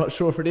anyway, I'm not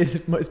sure if it is,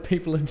 if most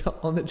people are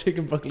on the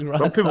chicken, broccoli,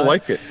 rice. Some people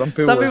like it. Some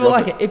people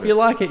like it. If you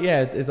like it,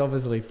 it's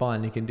obviously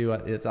fine. You can do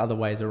it. There's other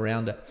ways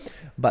around it.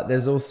 But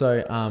there's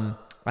also,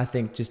 I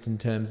think, just in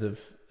terms of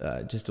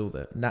just all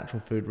the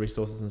natural food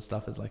resources and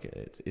stuff, is like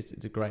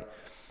it's a great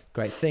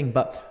thing.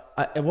 But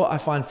what I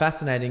find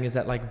fascinating is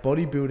that like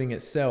bodybuilding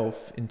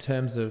itself, in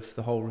terms of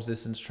the whole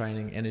resistance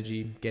training,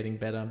 energy, getting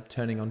better,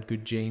 turning on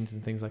good genes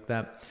and things like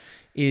that,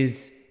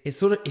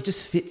 it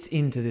just fits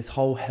into this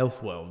whole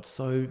health world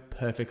so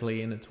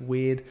perfectly in its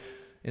weird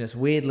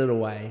little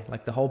way.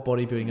 Like the whole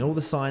bodybuilding and all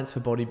the science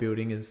for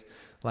bodybuilding is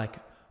like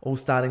all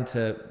starting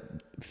to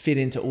fit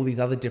into all these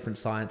other different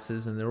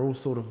sciences, and they're all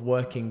sort of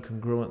working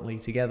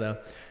congruently together.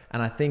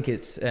 And I think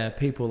it's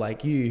people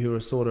like you who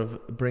are sort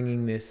of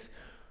bringing this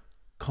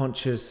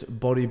conscious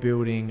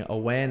bodybuilding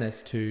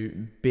awareness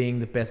to being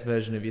the best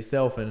version of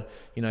yourself. And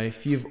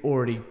if you've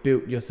already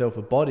built yourself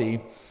a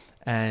body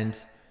and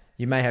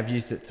you may have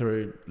used it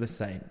through, let's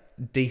say,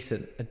 a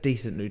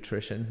decent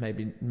nutrition,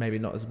 maybe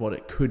not as what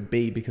it could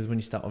be, because when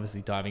you start obviously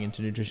diving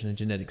into nutrition and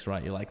genetics,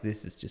 right, you're like,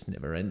 this is just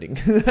never ending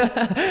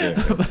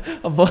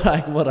of what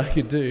I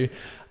could do.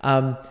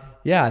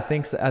 I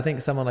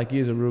think someone like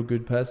you is a real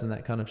good person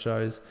that kind of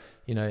shows,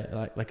 you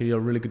know, like you're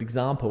a really good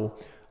example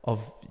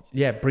of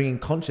bringing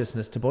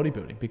consciousness to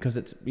bodybuilding, because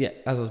it's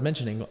as I was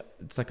mentioning,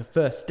 it's like a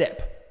first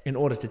step in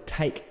order to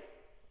take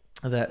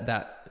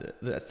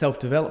that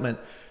self-development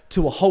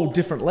to a whole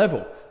different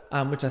level,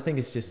 which I think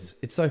is just,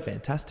 it's so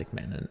fantastic,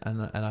 man,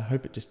 and I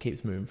hope it just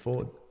keeps moving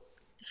forward.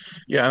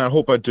 Yeah, and I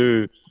hope I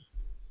do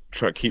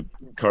try to keep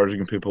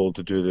encouraging people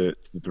to do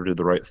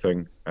the right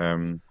thing.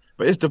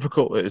 But it's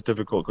difficult. It is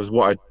difficult because a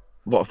lot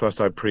of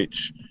stuff I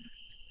preach,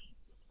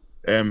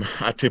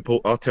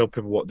 I'll tell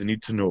people what they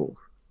need to know,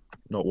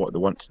 not what they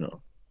want to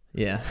know.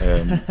 Yeah.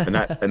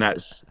 And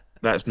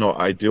that's not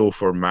ideal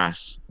for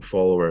mass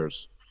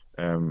followers.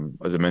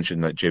 As I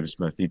mentioned, like James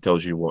Smith, he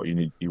tells you what you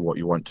need, what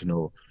you want to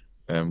know,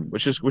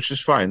 which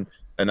is fine.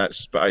 But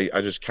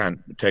I just can't,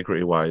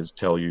 integrity wise,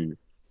 tell you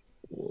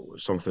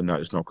something that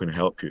is not going to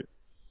help you.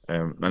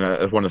 And one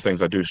of the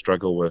things I do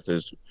struggle with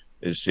is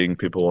seeing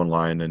people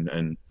online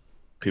and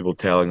people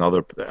telling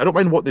other. I don't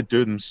mind what they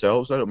do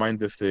themselves. I don't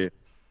mind if they,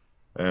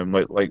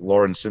 like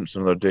Lauren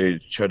Simpson the other day,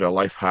 she had a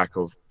life hack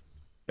of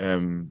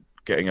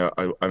getting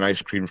an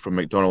ice cream from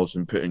McDonald's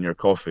and putting in your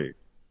coffee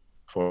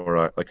for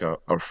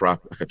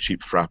a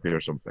cheap frappe or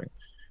something.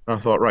 And I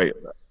thought, right,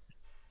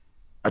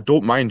 I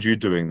don't mind you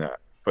doing that,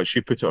 but she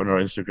put it on her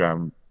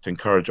Instagram to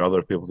encourage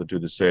other people to do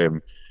the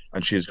same,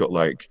 and she's got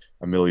like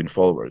 1 million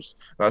followers.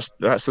 That's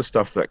the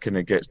stuff that kind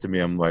of gets to me.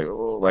 I'm like,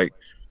 oh, like,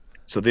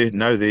 so they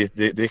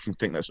can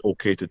think that's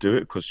okay to do it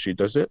because she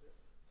does it,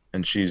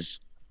 and she's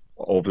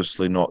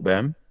obviously not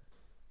them.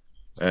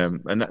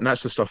 And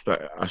that's the stuff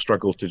that I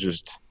struggle to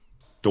just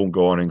don't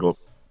go on and go,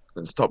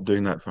 stop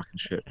doing that fucking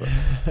shit.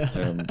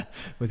 But,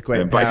 with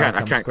great but power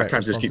I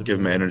can't just keep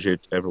giving my energy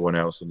to everyone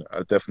else, and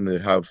I definitely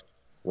have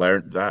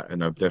learned that,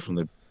 and I've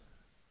definitely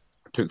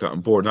took that on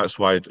board. And that's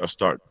why I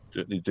start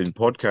doing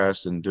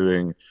podcasts and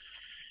doing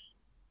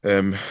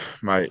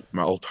my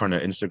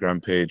alternate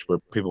Instagram page where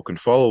people can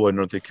follow and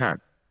or they can't.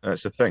 And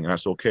that's the thing, and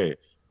that's okay.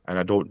 And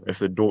if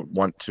they don't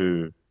want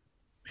to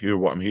hear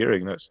what I'm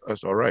hearing, that's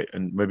all right.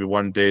 And maybe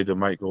one day they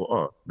might go,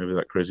 oh, maybe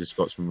that crazy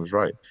Scotsman was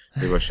right.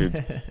 Maybe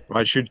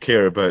I should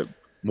care about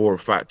more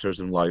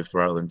factors in life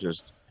rather than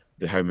just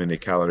how many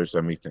calories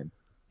I'm eating.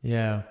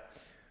 Yeah,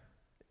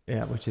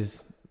 which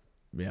is,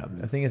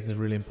 I think it's a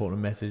really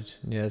important message.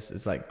 Yes,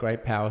 it's like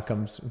great power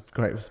comes with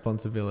great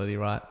responsibility,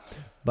 right?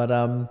 But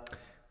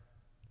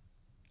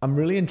I'm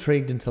really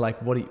intrigued into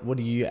like what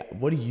do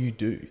you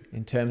do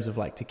in terms of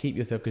like to keep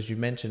yourself, because you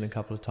mentioned a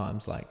couple of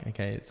times like,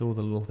 okay, it's all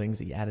the little things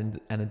that you add in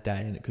a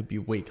day, and it could be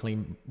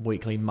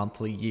weekly,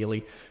 monthly,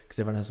 yearly, because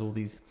everyone has all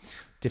these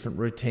different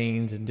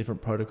routines and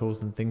different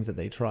protocols and things that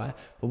they try.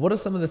 But what are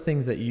some of the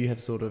things that you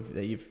have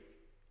that you've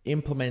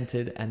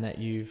implemented and that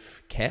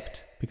you've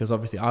kept? Because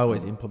obviously I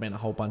always implement a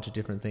whole bunch of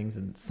different things,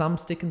 and some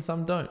stick and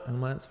some don't,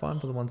 and it's fine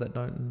for the ones that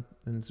don't,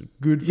 and it's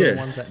good for the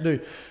ones that do.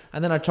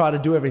 And then I try to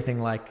do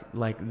everything like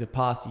the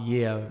past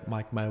year,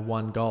 like my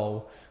one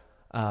goal,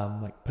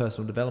 like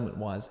personal development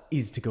wise,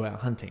 is to go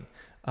out hunting,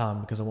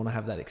 because I want to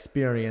have that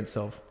experience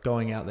of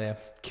going out there,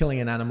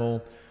 killing an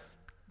animal,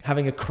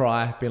 having a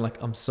cry, being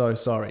like, I'm so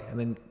sorry, and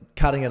then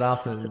cutting it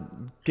up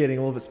and getting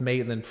all of its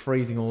meat and then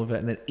freezing all of it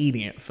and then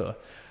eating it for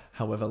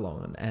however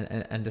long,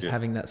 and just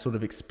having that sort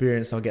of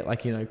experience. I'll get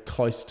like, you know,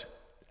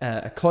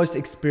 a close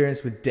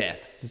experience with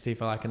death to see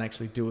if I can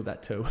actually deal with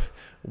that too,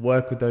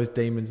 work with those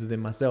demons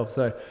within myself.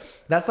 So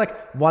that's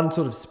like one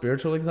sort of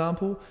spiritual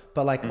example,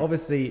 but like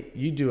obviously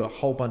you do a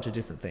whole bunch of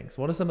different things.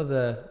 What are some of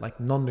the like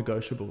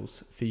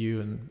non-negotiables for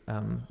you, and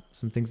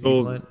some things that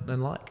you've learned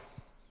and like?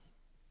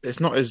 It's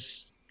not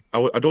as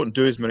I don't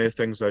do as many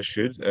things as I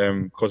should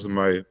because of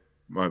my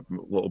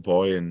little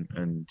boy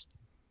and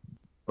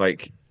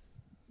like.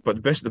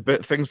 But the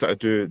things that I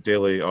do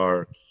daily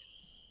are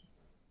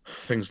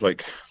things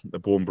like the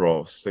bone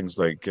broths, things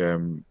like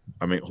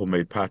I make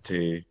homemade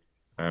pate.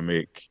 I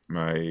make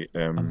my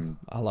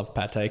I love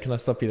pate. Can I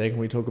stop you there? Can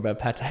we talk about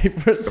pate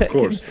for a second?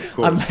 Of course.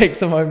 I make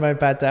some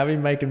homemade pate. I've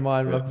been making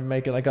mine. Yeah. I've been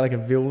making like a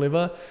veal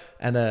liver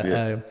and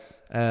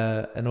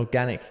an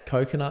organic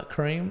coconut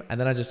cream, and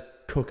then I just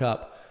cook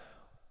up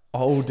a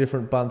whole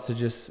different bunch of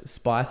just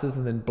spices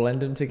and then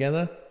blend them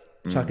together,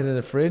 chuck it in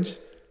the fridge,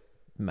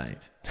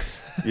 mate.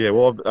 Yeah,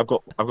 well, I've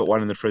got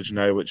one in the fridge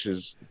now, which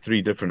is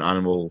 3 different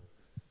animal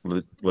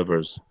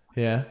livers.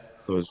 Yeah.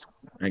 So it's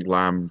like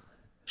lamb,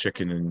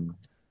 chicken,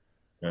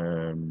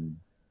 and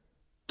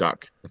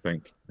duck, I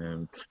think.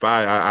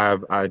 But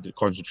I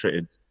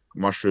concentrated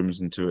mushrooms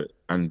into it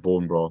and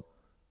bone broth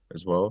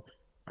as well,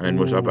 and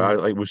then I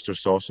like Worcester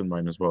sauce in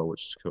mine as well,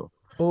 which is cool.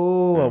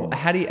 Oh,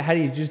 how do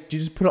you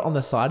just put it on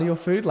the side of your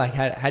food? Like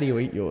how do you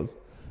eat yours?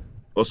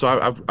 Well,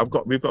 so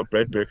we've got a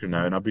bread baker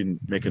now, and I've been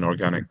making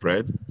organic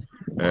bread.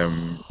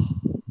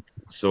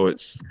 So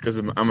it's because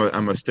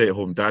I'm a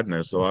stay-at-home dad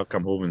now, so I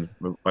come home and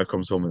my wife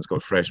comes home and it's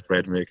got fresh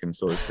bread making,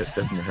 so it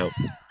definitely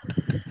helps.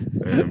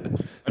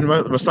 And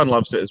my son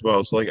loves it as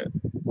well. So like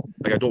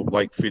I don't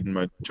like feeding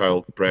my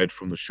child bread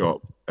from the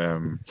shop.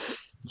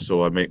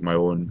 So I make my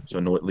own. So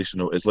I know, at least I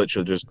know it's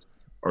literally just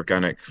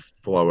organic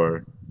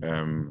flour,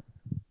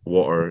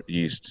 water,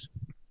 yeast,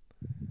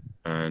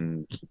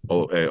 and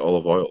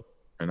olive oil,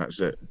 and that's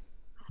it.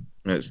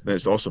 And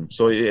it's awesome.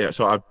 So yeah,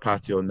 so I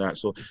patty on that.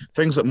 So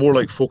things that more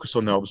like focus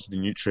on the obviously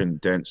the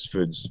nutrient dense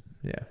foods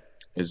Yeah.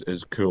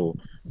 is cool,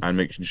 and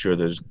making sure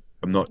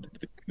I'm not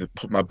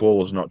my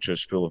bowl is not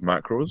just full of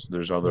macros. Yeah.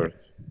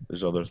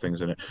 There's other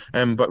things in it.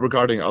 But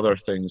regarding other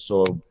things,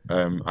 so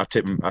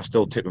I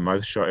still tape my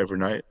mouth shut every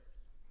night.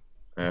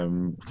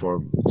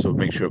 For so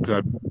make sure,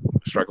 because I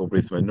struggle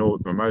breathe my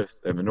mouth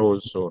and my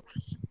nose. So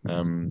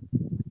um,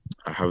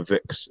 I have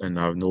Vicks and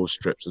I have nose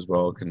strips as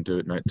well. I can do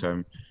it night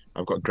time.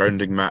 I've got a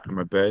grounding mat in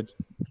my bed,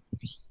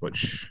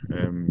 which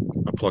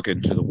I plug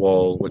into the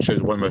wall, which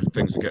is one of my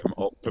things that get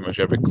pretty much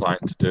every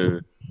client to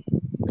do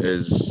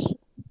is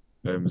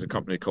there's a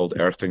company called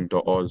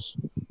Earthing.oz,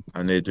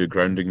 and they do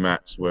grounding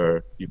mats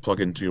where you plug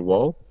into your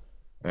wall.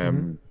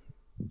 Mm-hmm.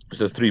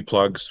 So the three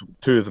plugs,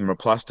 two of them are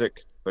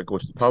plastic that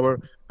goes to power,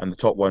 and the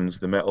top one's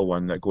the metal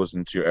one that goes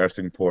into your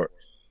earthing port,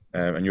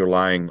 and you're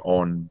lying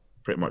on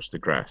pretty much the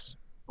grass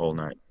all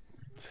night.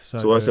 So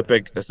So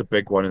good. that's a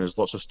big one, and there's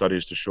lots of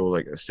studies to show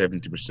like a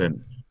 70%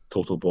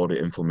 total body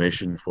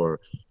inflammation for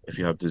if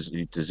you have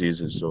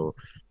diseases. So,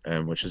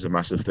 which is a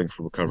massive thing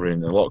for recovery.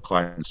 And a lot of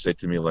clients say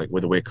to me like,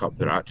 when they wake up,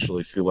 they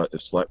actually feel like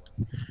they've slept,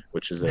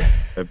 which is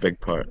a big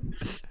part.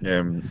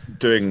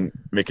 Making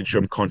sure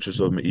I'm conscious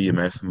of my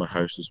EMF in my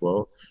house as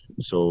well.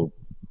 So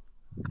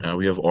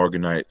we have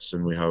organites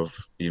and we have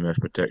EMF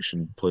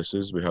protection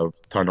places. We have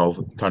turn off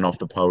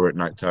the power at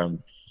night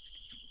time.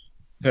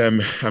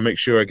 I make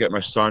sure I get my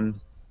sun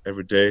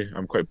every day.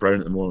 I'm quite brown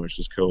at the moment, which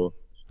is cool.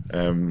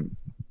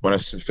 When I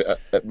at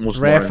It's most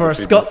rare mornings, for a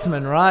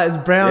Scotsman, right? It's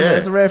brown. yeah,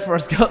 It's rare for a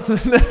Scotsman.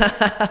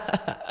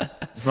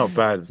 it's not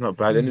bad. It's not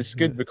bad, and it's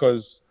good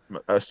because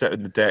I sit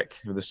in the deck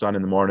with the sun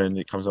in the morning.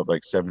 It comes up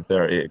like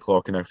 7:30, 8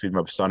 o'clock, and I feed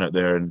my son out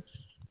there, and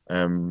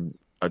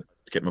I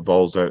get my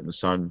balls out in the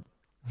sun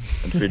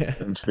and feed Yeah.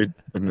 feed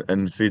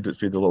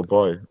the little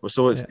boy.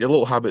 So it's Yeah. the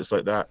little habits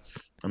like that.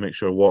 I make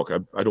sure I walk.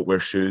 I don't wear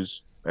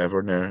shoes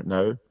ever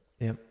now,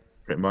 Yep.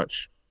 pretty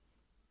much.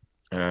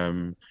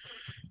 Um,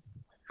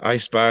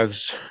 Ice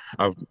baths,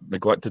 I've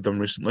neglected them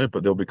recently,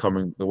 but they'll be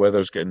coming. The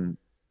weather's getting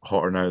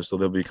hotter now, so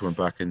they'll be coming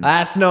back in.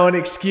 That's not an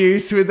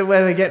excuse with the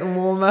weather getting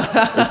warmer.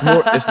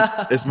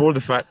 It's more the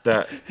fact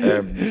that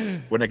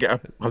when I get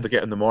up, I have to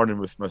get in the morning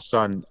with my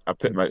son. I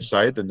put him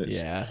outside, and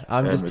Yeah,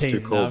 I'm just it's too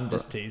teasing. cold. I'm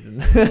just teasing.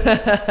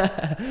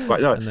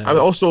 But no, And I then,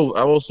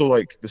 also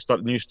like the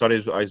new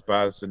studies with ice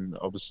baths, and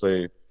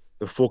obviously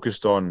they're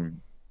focused on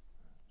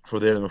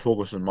they're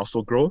focused on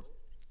muscle growth,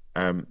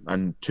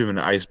 and 2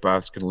 minute ice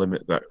baths can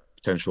limit that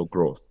potential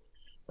growth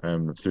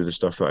through the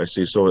stuff that I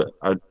see. So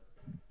I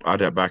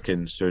add it back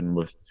in soon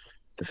with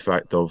the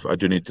fact of I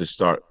do need to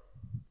start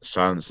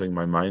silencing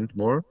my mind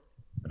more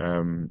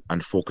and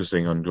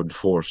focusing on doing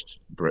forced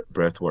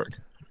breath work.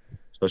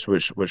 So that's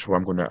which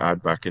I'm going to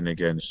add back in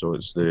again. So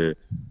it's at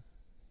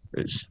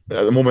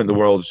the moment the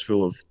world is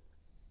full of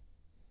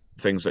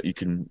things that you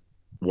can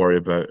worry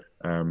about,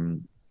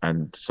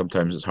 and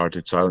sometimes it's hard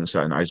to silence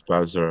that. And ice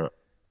baths are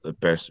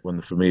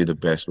for me the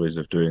best ways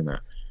of doing that.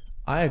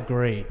 I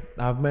agree.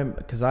 I remember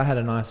because I had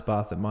an ice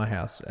bath at my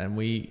house, and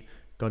we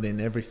got in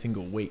every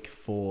single week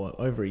for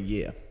over a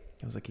year.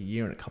 It was like a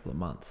year and a couple of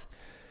months.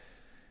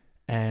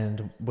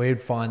 And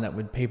we'd find that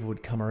when people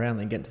would come around,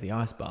 they'd get into the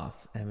ice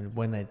bath, and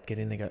when they'd get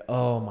in, they go,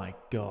 "Oh my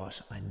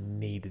gosh, I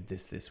needed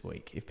this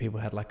week." If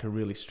people had like a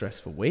really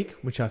stressful week,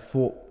 which I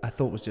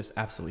thought was just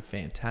absolutely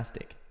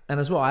fantastic. And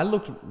as well, I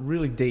went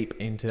real deep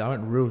into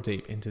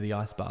the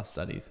ice bath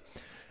studies,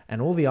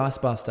 and all the ice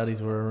bath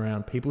studies were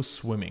around people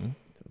swimming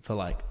for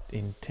like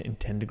in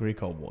 10-degree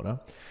cold water.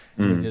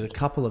 And they did a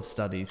couple of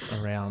studies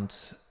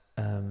around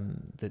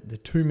the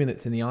 2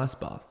 minutes in the ice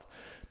bath.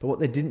 But what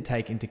they didn't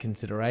take into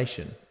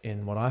consideration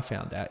in what I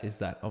found out is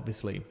that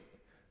obviously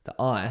the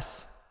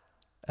ice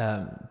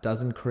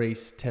does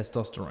increase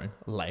testosterone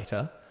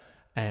later.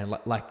 And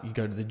like you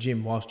go to the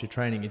gym whilst you're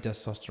training, your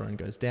testosterone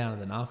goes down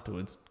and then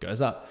afterwards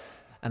goes up.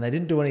 And they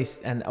didn't do any,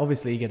 and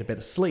obviously you get a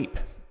better sleep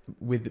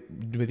with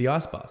the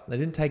ice bath. They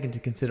didn't take into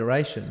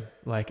consideration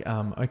like,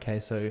 okay,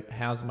 so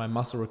how's my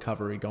muscle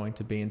recovery going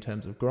to be in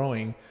terms of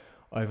growing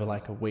over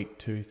like a week,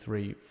 2,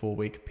 3, 4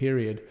 week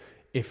period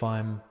if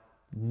I'm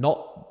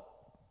not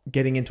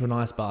getting into an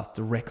ice bath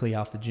directly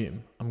after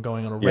gym. I'm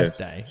going on a rest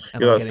day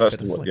and I'm getting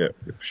better sleep. Yeah,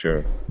 for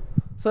sure.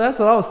 So that's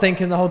what I was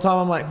thinking the whole time.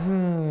 I'm like,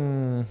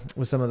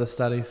 with some of the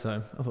studies.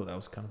 So I thought that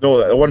was kind of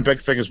No, one big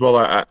thing as well.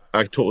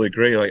 I totally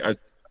agree. I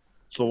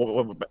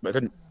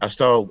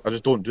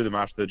just don't do them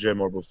after the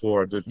gym or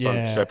before. I do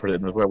separate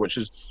them as well, which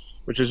is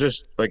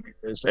just like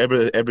it's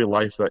every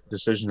life that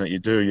decision that you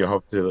do, you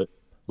have to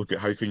look at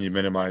how can you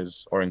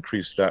minimize or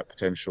increase that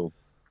potential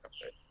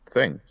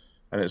thing.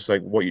 And it's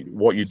like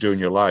what you do in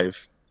your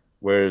life,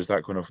 where is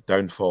that going to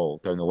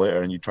downfall down the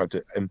later, and you try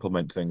to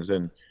implement things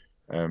in.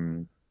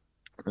 And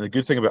the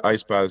good thing about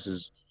ice baths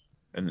is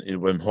and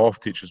Wim Hof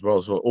teach as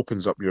well. So it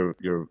opens up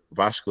your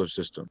vascular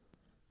system,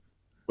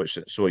 which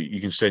so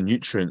you can send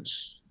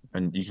nutrients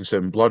and you can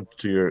send blood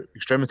to your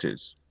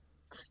extremities.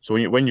 So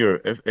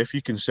if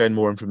you can send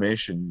more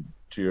information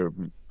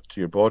to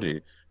your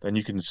body, then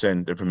you can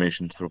send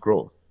information for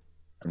growth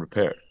and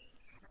repair.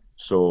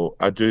 So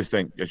I do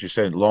think, as you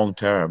said, long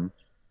term,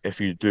 if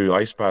you do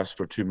ice baths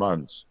for 2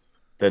 months,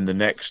 then the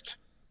next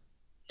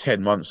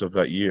 10 months of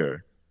that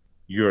year,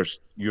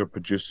 you're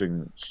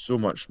producing so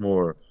much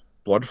more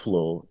blood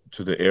flow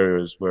to the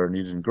areas where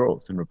needing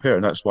growth and repair.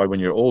 And that's why when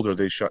you're older,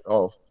 they shut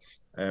off,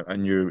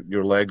 and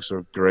your legs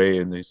are grey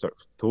and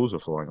toes are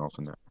falling off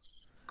in that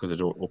because they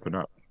don't open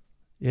up.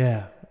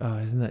 Yeah. Oh,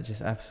 isn't that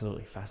just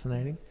absolutely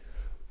fascinating?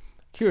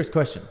 Curious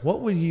question. What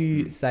would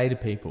you say to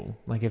people?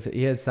 Like if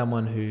you had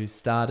someone who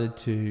started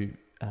to,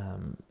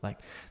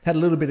 had a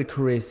little bit of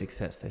career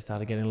success, they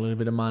started getting a little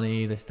bit of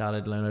money, they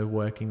started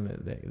working,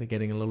 they're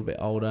getting a little bit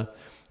older,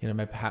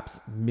 maybe perhaps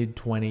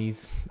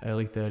mid-20s,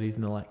 early 30s,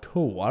 and they're like,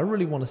 cool, I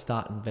really want to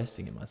start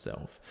investing in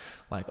myself.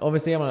 Like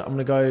obviously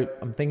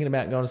I'm thinking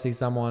about going to see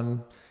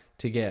someone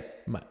to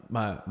get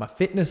my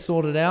fitness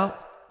sorted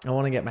out. I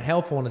want to get my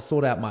health, I want to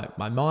sort out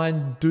my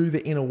mind, do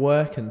the inner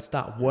work and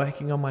start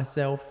working on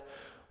myself.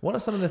 What are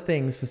some of the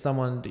things for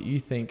someone that you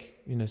think,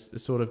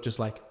 sort of just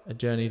like a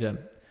journey to,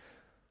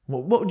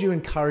 what would you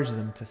encourage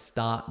them to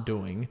start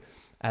doing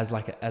as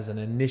an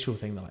initial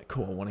thing? They're like,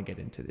 cool, I want to get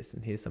into this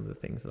and here's some of the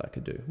things that I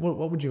could do.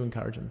 What would you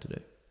encourage them to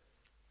do?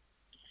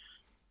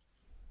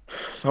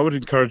 I would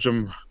encourage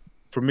them,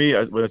 for me,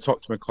 when I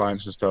talk to my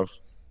clients and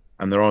stuff,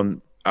 and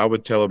I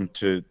would tell them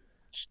to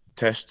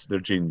test their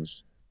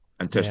genes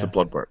and test the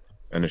blood work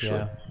initially.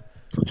 Yeah.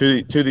 So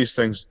two of these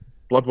things,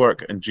 blood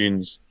work and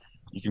genes,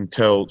 you can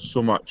tell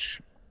so much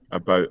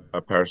about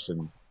a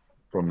person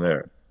from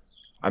there.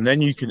 And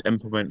then you can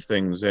implement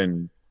things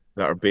in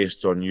that are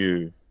based on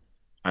you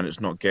and it's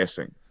not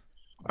guessing.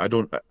 I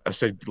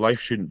said life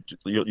shouldn't,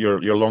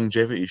 your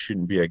longevity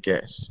shouldn't be a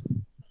guess.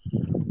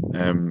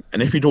 And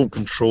if you don't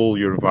control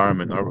your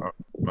environment, our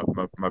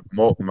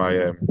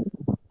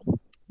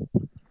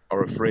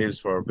phrase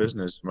for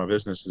my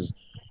business is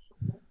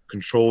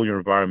control your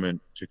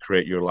environment to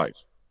create your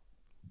life.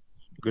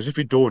 Because if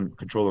you don't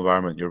control the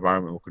environment, your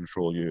environment will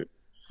control you.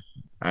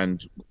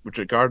 And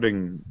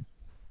regarding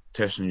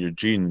testing your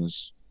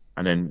genes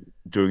and then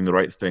doing the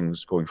right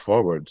things going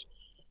forward,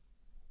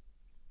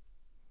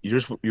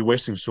 you're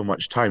wasting so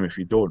much time if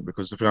you don't.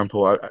 Because, for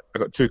example, I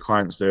got 2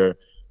 clients there.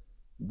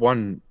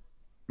 One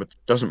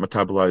doesn't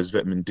metabolize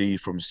vitamin D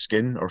from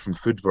skin or from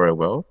food very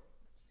well,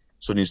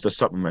 so needs to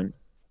supplement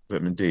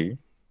vitamin D,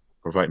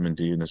 or vitamin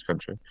D in this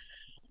country.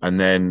 And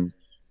then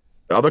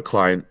the other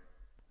client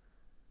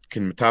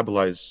can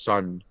metabolize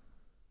sun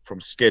from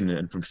skin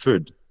and from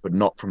food, but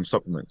not from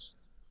supplements.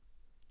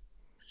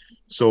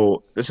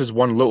 So this is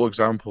one little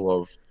example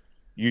of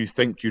you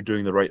think you're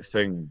doing the right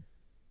thing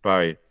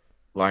by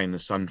lying in the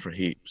sun for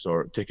heaps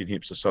or taking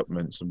heaps of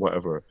supplements and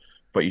whatever,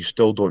 but you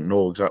still don't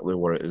know exactly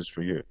what it is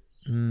for you.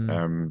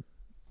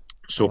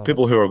 So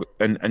people who are,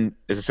 and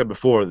as I said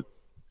before,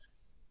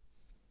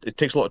 it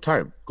takes a lot of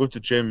time. Go to the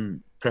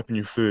gym, prepping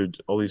your food,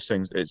 all these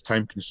things, it's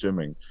time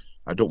consuming.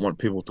 I don't want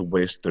people to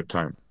waste their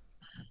time.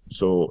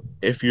 So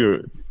if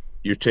you're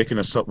taking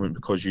a supplement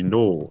because you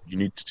know you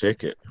need to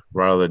take it,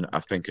 rather than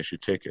I think I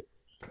should take it,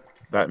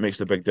 that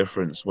makes a big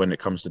difference when it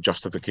comes to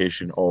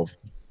justification of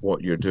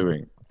what you're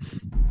doing.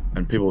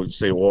 And people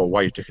say, well,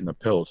 why are you taking the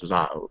pill? It says,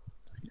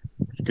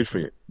 it's good for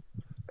you.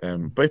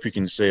 But if you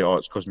can say,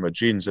 it's because of my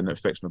genes and it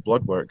affects my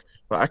blood work,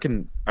 but I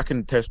can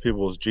test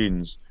people's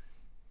genes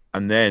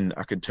and then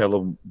I can tell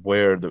them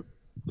where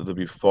they'll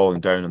be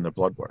falling down in their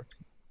blood work.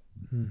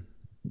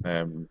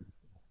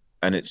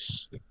 And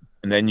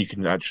then you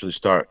can actually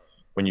start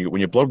when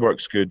your blood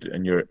work's good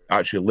and you're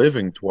actually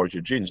living towards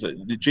your genes.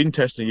 The gene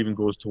testing even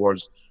goes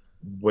towards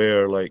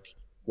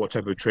what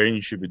type of training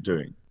you should be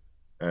doing,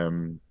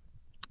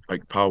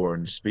 like power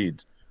and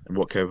speed, and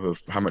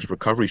how much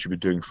recovery you should be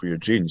doing for your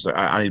genes. Like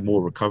I need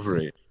more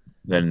recovery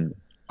than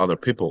other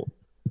people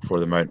for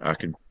the amount I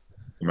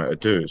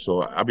do.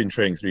 So I've been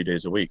training 3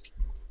 days a week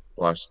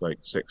the last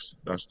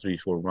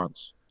 3-4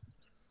 months.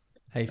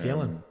 How you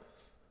feeling?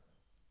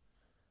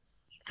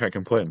 Can't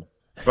complain.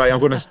 But I'm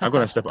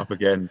gonna step up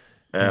again.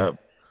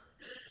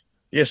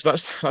 Yes,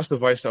 that's the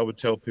advice I would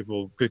tell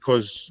people,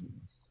 because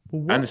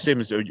and the same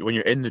as when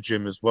you're in the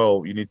gym as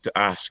well, you need to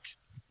ask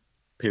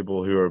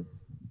people who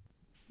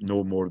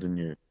know more than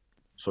you,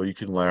 so you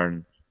can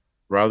learn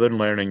rather than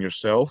learning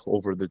yourself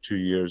over the 2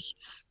 years.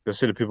 I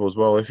say to people as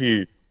well, if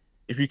you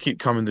keep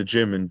coming to the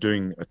gym and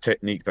doing a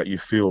technique that you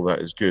feel that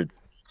is good,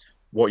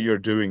 what you're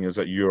doing is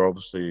that you're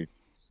obviously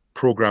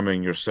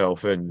programming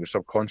yourself in your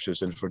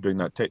subconscious in for doing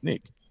that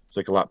technique. It's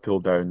like a lat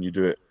pull down. You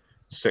do it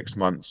 6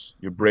 months,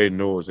 your brain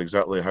knows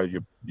exactly how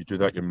you do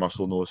that. Your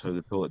muscle knows how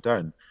to pull it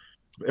down.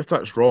 But if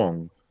that's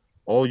wrong,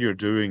 all you're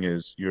doing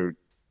is you're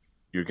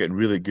getting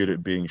really good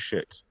at being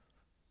shit.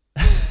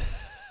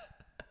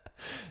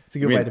 It's a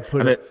good way to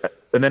put it.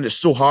 And then it's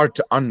so hard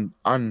to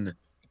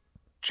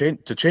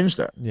change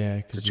that.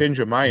 Yeah, to change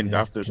your mind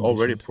after it's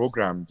already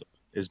programmed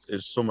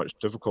is so much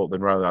difficult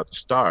than rather at the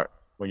start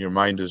when your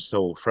mind is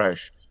still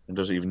fresh and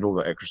doesn't even know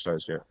that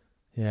exercise yet.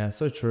 Yeah,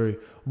 so true.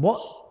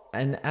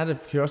 And out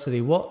of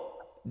curiosity, what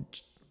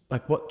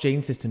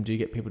gene system do you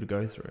get people to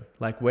go through?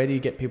 Like, where do you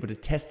get people to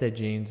test their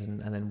genes,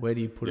 and then where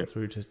do you put it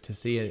through to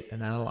see it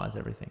and analyze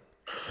everything?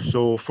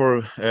 So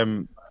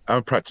I'm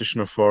a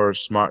practitioner for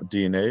Smart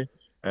DNA,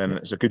 and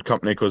it's a good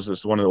company because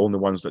it's one of the only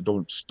ones that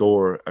don't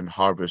store and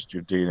harvest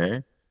your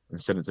DNA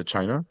and send it to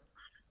China,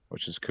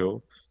 which is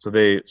cool. So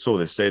they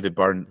say they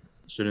burn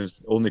as soon as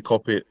the only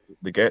copy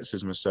they gets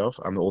is myself.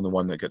 I'm the only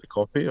one that get the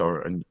copy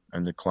and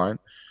the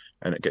client,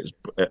 and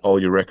all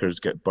your records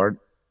get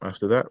burnt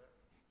after that,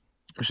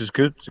 which is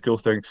good. It's a cool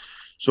thing.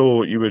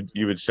 So you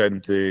would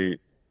send the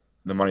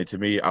money to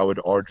me. I would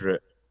order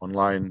it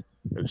online.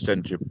 It would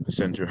send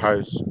your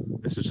house.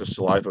 This is a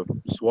saliva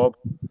swab.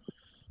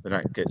 Then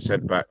that gets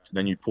sent back.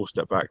 Then you post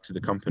it back to the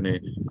company,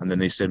 and then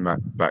they send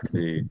back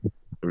the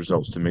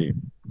results to me.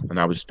 And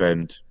I would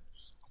spend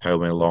how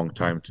many long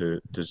time to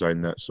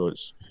design that. So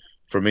it's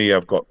for me.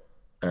 I've got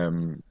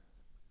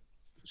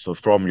so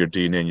from your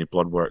DNA and your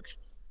blood work,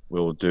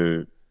 we'll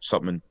do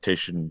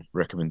supplementation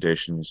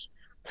recommendations,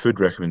 food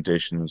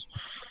recommendations,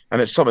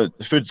 and it's some of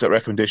the foods that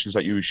recommendations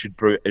that you should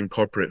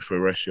incorporate for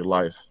the rest of your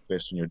life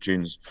based on your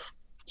genes.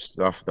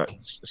 Stuff that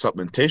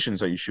supplementations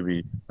that you should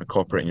be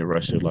incorporating your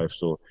rest of your life.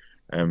 So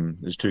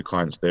there's two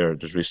clients there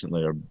just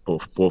recently are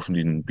both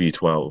needing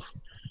B12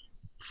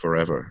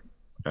 forever,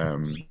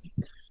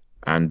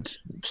 and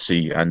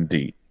C and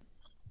D.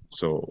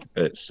 So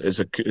it's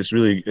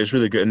really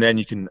good. And then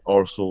you can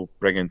also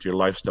bring into your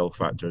lifestyle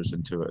factors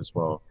into it as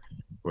well,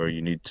 where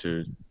you need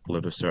to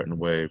live a certain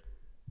way,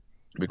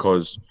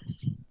 because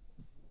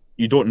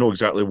you don't know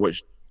exactly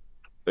which.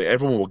 Like,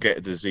 everyone will get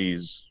a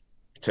disease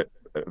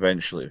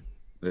eventually.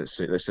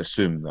 Let's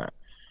assume that,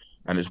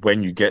 and it's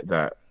when you get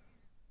that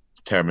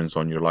determines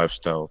on your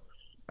lifestyle,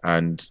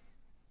 and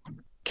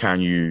can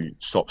you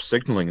stop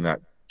signaling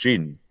that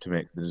gene to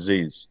make the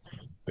disease.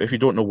 But if you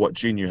don't know what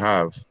gene you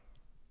have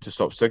to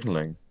stop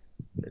signaling,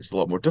 it's a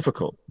lot more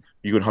difficult.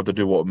 You're gonna have to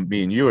do what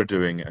me and you are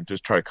doing and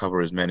just try to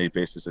cover as many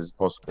bases as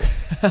possible,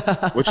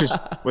 which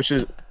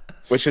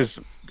is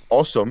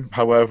awesome.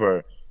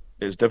 However,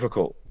 it's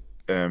difficult.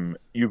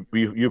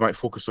 You might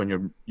focus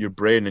on your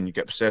brain and you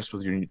get obsessed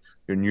with your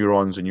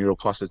neurons and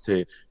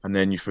neuroplasticity, and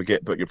then you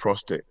forget about your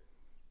prostate.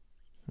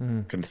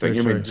 Kind of thing.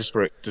 I mean, just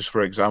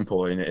for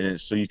example, and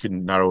it's so you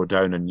can narrow it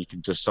down and you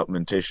can just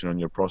supplementation on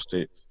your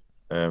prostate,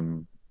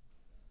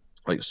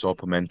 like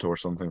supplemento or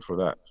something for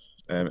that.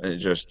 And it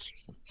just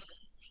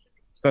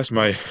that's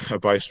my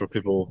advice for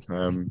people.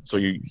 So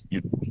the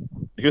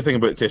good thing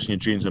about testing your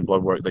genes and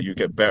blood work that you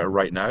get better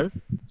right now,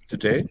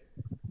 today,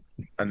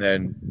 and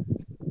then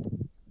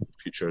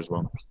future as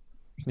well.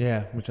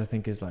 Yeah, which I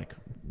think is like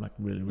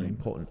really, really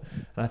important.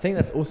 And I think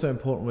that's also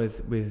important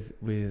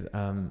with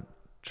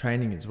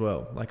training as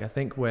well. Like, I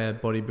think where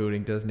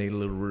bodybuilding does need a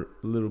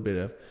little bit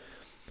of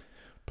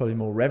probably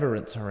more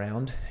reverence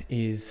around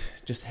is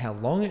just how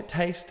long it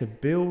takes to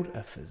build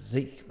a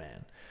physique,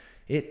 man.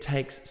 It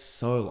takes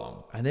so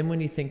long. And then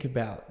when you think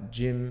about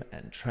gym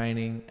and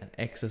training and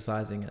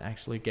exercising and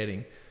actually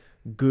getting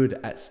good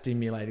at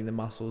stimulating the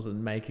muscles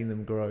and making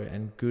them grow,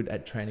 and good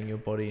at training your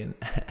body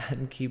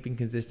and keeping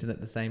consistent at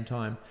the same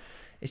time,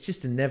 it's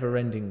just a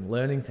never-ending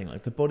learning thing.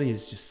 Like, the body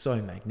is just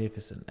so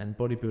magnificent, and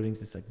bodybuilding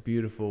is this like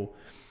beautiful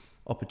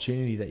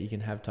opportunity that you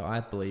can have to, I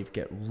believe,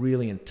 get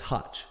really in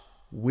touch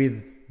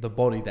with the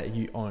body that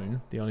you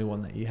own, the only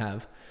one that you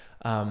have,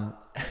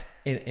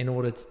 in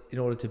order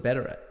to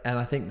better it. And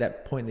I think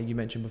that point that you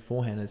mentioned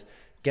beforehand is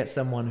get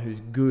someone who's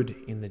good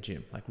in the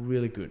gym, like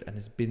really good, and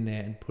has been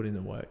there and put in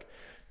the work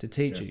to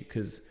teach you,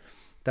 because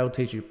they'll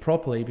teach you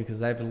properly because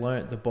they've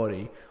learnt the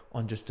body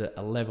on just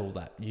a level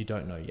that you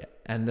don't know yet.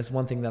 And that's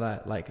one thing that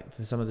I like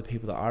for some of the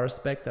people that I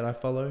respect, that I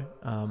follow,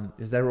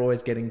 is they're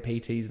always getting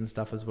PTs and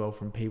stuff as well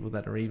from people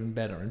that are even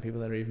better and people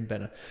that are even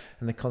better,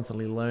 and they're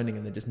constantly learning,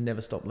 and they just never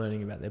stop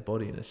learning about their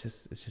body, and it's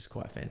just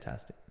quite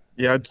fantastic.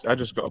 Yeah, I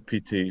just got a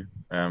PT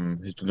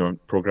who's doing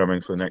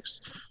programming for the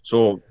next.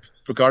 So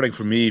regarding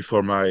for me,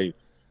 for my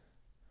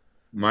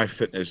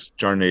fitness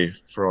journey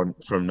from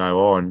now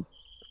on,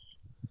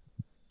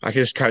 I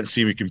just can't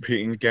see me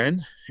competing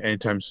again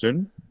anytime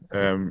soon.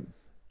 The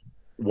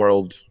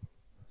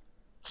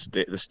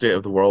state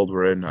of the world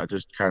we're in, I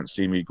just can't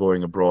see me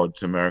going abroad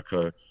to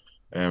America,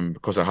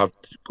 because I have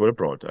to go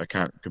abroad. I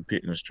can't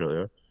compete in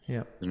Australia.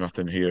 Yeah, there's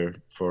nothing here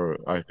for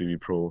IFBB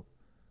Pro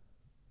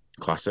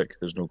Classic.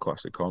 There's no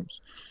classic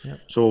comps. yeah.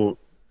 So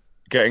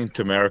getting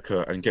to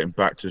America and getting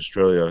back to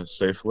Australia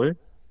safely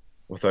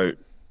without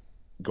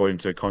going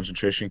to a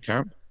concentration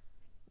camp,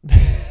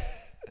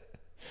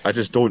 I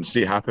just don't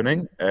see it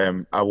happening.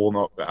 I will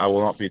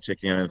not be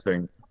taking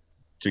anything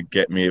to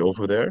get me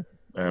over there,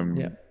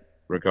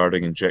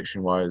 regarding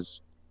injection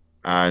wise.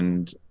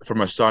 And for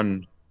my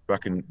son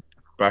back in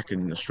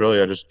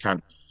Australia, I just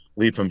can't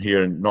leave him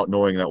here and not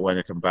knowing that when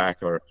I come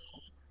back. Or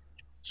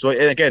so,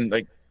 and again,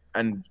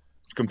 and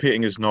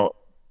competing is not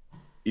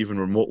even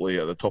remotely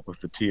at the top of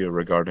the tier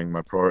regarding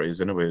my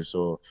priorities anyway.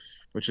 So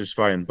which is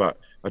fine. But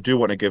I do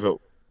want to give it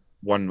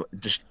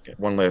just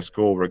one last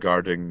go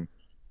regarding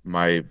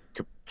my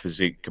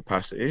physique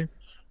capacity.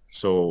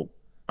 So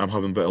I'm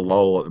having a bit of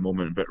lull at the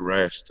moment, a bit of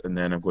rest, and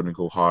then I'm going to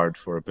go hard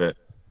for a bit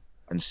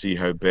and see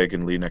how big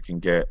and lean I can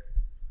get,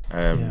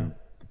 Yeah.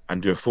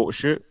 and do a photo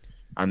shoot,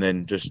 and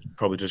then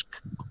probably just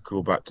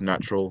go back to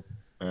natural,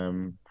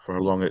 for how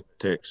long it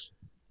takes.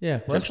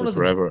 Yeah. Well, that's one Potentially of the,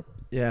 forever.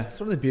 yeah, it's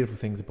one of the beautiful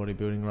things of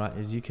bodybuilding, right?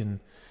 Is you can,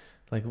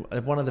 like,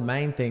 one of the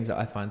main things that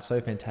I find so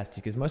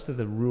fantastic is most of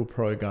the real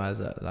pro guys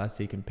that I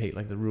see compete,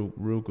 like the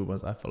real good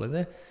ones I follow,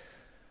 they're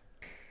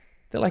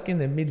like in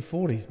their mid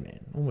 40s, man,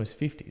 almost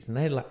 50s, and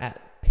they're like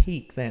at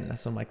peak then.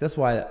 So I'm like, that's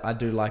why I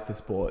do like the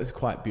sport. It's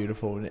quite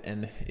beautiful,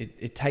 and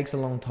it takes a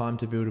long time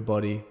to build a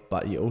body,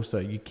 but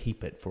you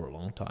keep it for a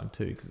long time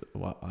too, because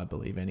well, I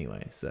believe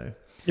anyway. So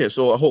Yeah,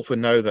 so hopefully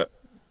now that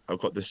I've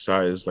got this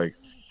size, like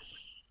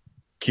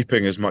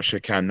keeping as much as I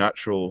can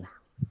natural,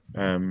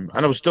 and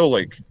I was still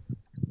like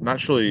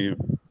naturally,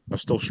 I'm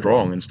still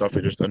strong and stuff.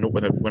 I know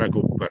when I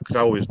go back,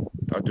 because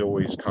I do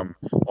always come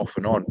off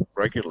and on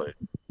regularly,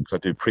 because I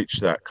do preach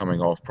that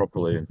coming off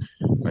properly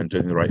and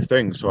doing the right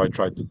thing. So I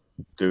tried to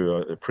do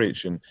a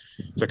preach, and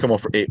so I come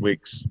off for 8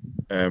 weeks,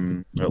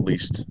 at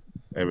least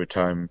every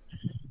time.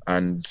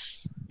 And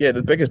yeah,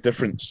 the biggest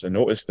difference I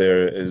noticed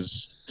there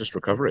is just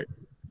recovery.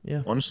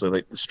 yeah, Honestly,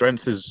 like the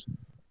strength is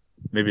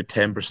maybe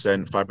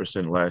 10%,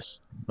 5%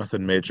 less,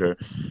 nothing major.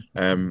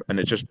 And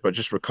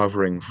just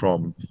recovering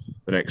from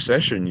the next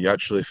session, you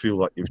actually feel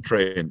like you've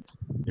trained.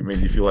 I mean,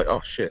 you feel like,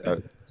 oh shit,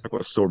 I've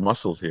got sore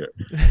muscles here.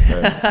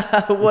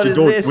 what is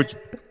this? Which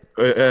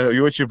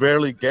you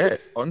rarely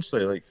get,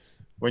 honestly. Like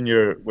when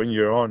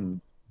you're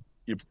on,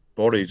 your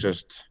body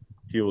just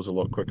heals a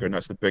lot quicker, and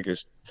that's the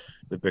biggest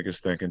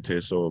thing I can say.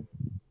 So,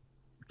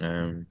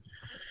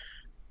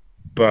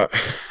 but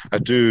I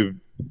do.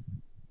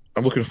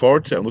 I'm looking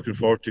forward to it. I'm looking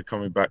forward to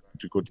coming back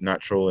to go to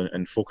natural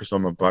and focus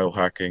on my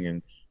biohacking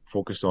and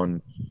focus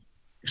on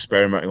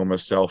experimenting on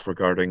myself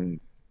regarding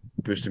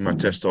boosting my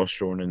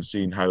testosterone and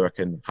seeing how I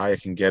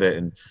can get it,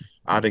 and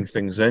adding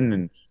things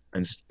in,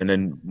 and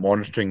then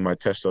monitoring my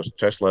test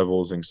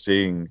levels and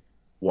seeing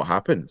what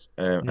happens,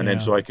 and then Yeah.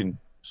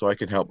 so I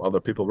can help other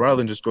people rather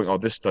than just going, oh,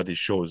 this study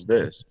shows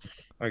this.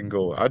 I can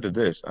go, I did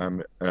this,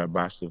 and it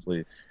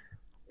massively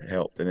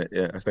helped, and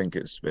I think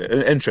it's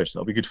interesting.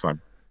 It'll be good fun.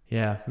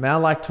 Yeah, man, I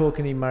like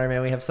talking to you, Murray,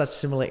 man. We have such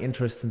similar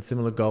interests and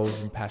similar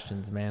goals and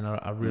passions, man.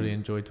 I really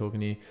enjoy talking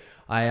to you.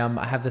 I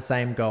have the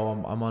same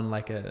goal. I'm on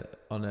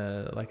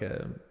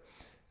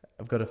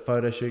I've got a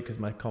photo shoot because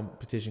my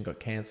competition got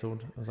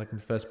cancelled. It was like my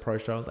first pro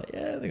show. I was like,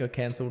 yeah, they got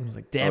cancelled. I was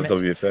like, damn it.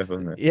 WFF,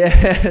 wasn't it?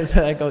 Yeah,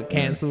 so I got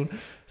cancelled.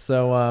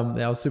 So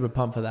yeah, I was super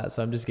pumped for that.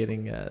 So I'm just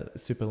getting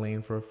super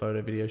lean for a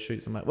photo video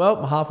shoot. So I'm like, well,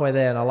 I'm halfway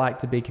there, and I like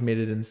to be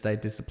committed and stay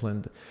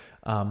disciplined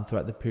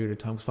throughout the period of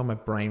time. Because I find my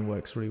brain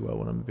works really well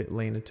when I'm a bit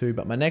leaner too.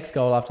 But my next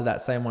goal after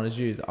that, same one as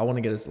you, is I want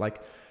to get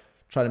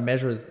try to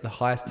measure as the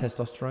highest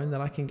testosterone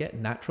that I can get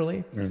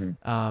naturally,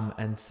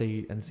 and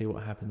see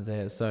what happens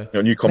there. So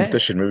New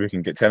competition, maybe we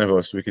can get 10 of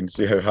us. We can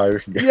see how high we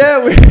can get.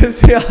 Yeah, we can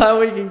see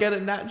how we can get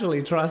it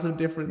naturally. Try some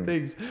different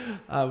things,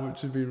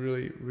 which would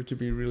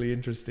be really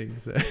interesting.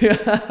 So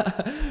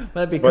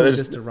that'd be cool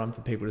just to run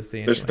for people to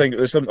see. Anyway.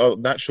 There's some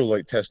natural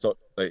like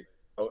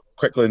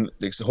quickly.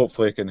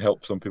 Hopefully, it can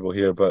help some people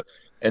here. But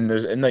in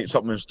like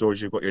supplement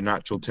stores, you've got your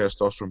natural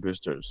testosterone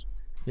boosters.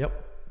 Yep.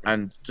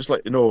 And just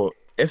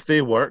if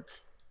they work,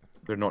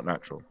 they're not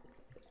natural.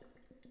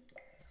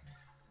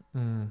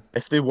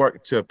 If they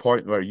work to a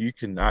point where you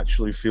can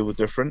actually feel the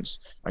difference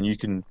and you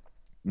can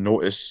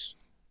notice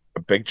a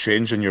big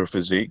change in your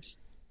physique,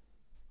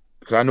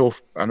 because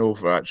I know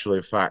for actually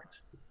a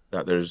fact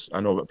that I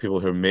know about people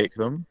who make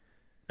them,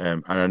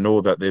 and I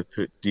know that they've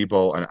put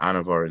D-bol and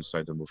Anavar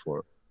inside them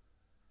before.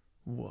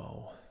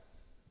 Whoa.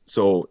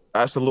 So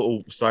that's a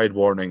little side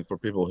warning for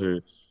people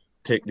who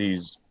take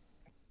these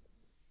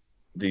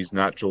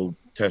natural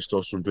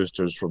testosterone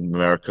boosters from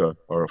America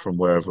or from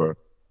wherever.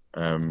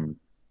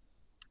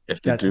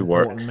 If they That's do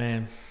important, work,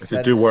 man. if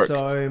they do work,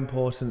 so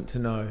important to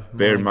know.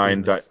 bear in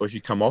mind that if you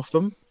come off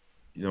them,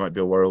 there might be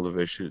a world of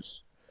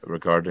issues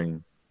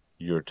regarding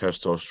your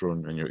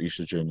testosterone and your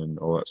estrogen and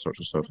all that sort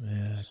of stuff.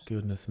 Yeah,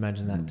 goodness.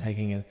 Imagine that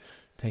taking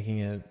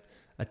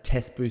a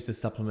test booster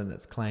supplement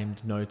that's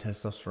claimed no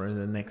testosterone,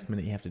 and the next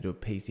minute you have to do a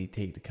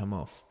PCT to come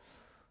off.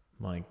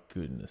 My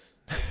goodness.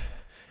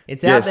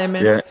 It's out there,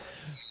 man. Yeah.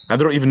 I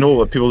don't even know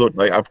what people don't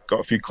like. I've got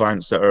a few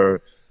clients that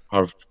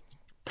have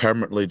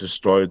permanently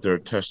destroyed their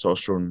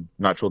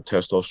natural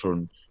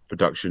testosterone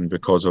production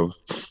because of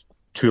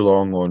too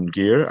long on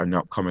gear and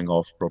not coming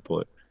off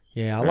properly.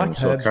 Yeah, I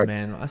like herbs,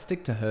 man. I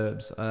stick to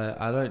herbs.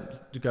 I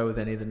don't go with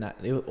any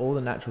of all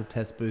the natural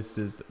test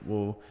boosters.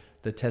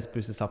 The test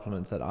booster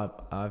supplements that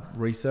I've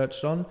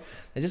researched on,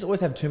 they just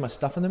always have too much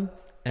stuff in them,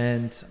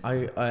 and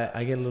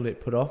I get a little bit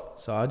put off.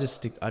 So I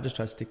just try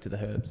to stick to the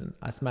herbs, and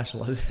I smash a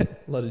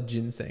lot of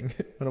ginseng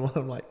when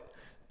I'm like,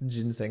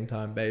 ginseng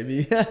time,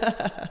 baby.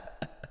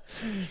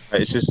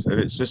 It's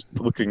just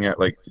looking at,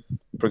 like,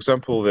 for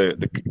example,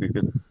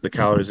 the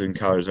calories in,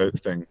 calories out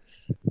thing.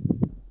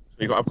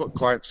 I've got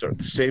clients that are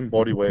the same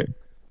body weight,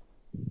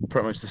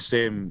 pretty much the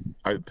same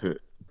output,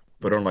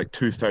 but on like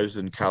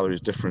 2,000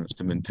 calories difference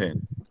to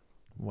maintain.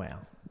 Wow.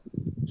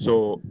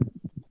 So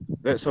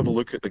let's have a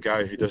look at the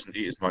guy who doesn't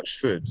eat as much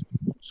food.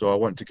 So I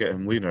want to get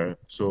him leaner.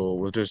 So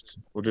we'll just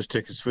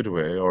take his food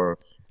away, or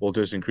we'll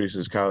just increase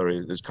his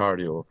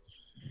cardio.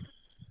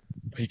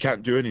 He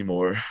can't do any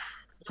more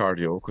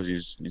cardio because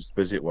he's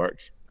busy at work.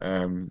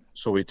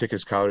 So we take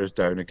his calories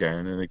down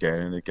again and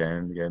again and again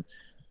and again.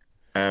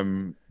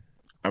 And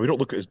we don't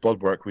look at his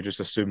blood work. We just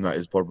assume that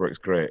his blood work's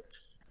great.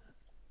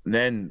 And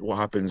then what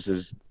happens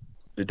is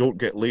they don't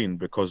get lean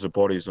because the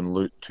body's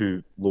on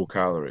too low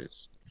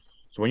calories.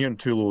 So when you're on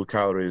too low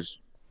calories,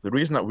 the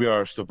reason that we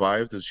are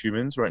survived as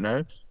humans right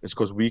now is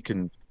because we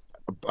can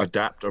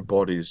adapt our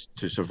bodies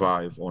to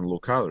survive on low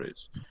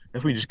calories.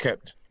 If we just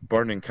kept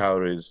burning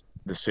calories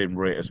the same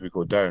rate as we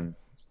go down,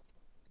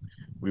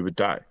 we would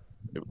die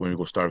when we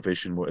go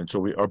starvation mode. And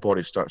so our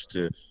body starts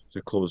to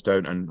close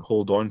down and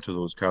hold on to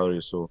those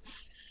calories. So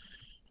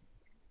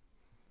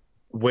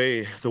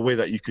the way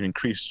that you can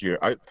increase your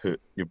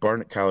output, your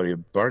calorie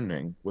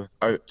burning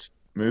without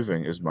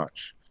moving as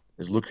much,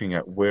 is looking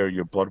at where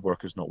your blood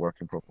work is not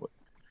working properly,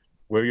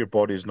 where your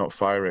body is not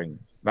firing.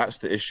 That's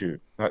the issue.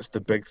 That's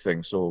the big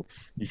thing. So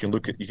you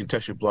can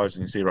test your bloods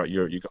and you say, right,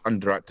 you've got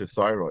underactive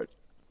thyroid,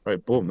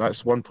 right? Boom.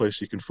 That's one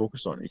place you can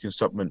focus on. You can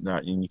supplement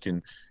that, and you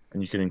can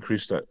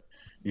increase that.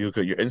 You look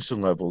at your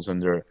insulin levels,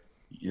 and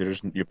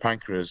your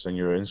pancreas and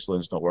your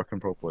insulin's not working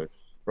properly.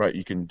 Right,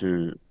 you can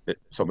do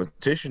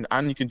supplementation,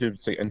 and you can do,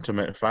 say,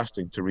 intermittent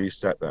fasting to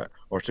reset that,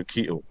 or to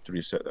keto to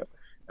reset that.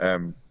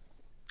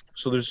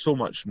 So there's so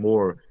much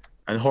more.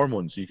 And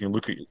hormones, you can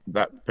look at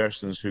that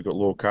persons who got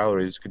low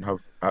calories can have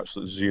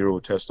absolute zero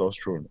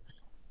testosterone.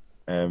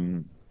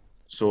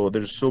 So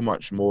there's so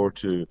much more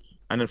to,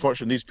 and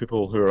unfortunately, these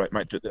people who are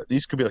like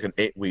these could be like an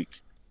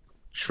 8-week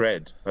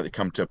shred that they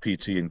come to a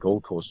PT in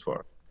Gold Coast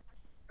for,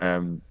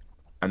 and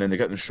then they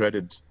get them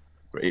shredded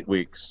for 8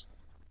 weeks,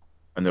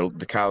 and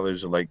the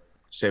calories are like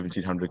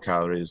 1,700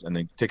 calories, and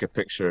they take a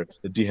picture,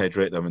 they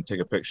dehydrate them and take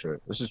a picture.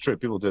 This is true.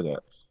 People do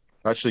that.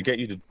 Actually, get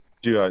you to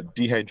do a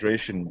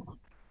dehydration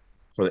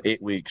for the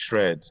 8-week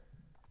shred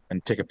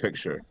and take a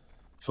picture,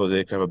 so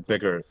they can have a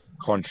bigger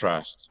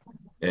contrast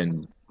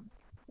in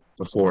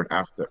before and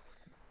after.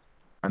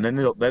 And then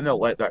they'll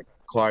let that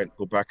client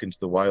go back into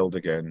the wild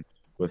again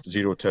with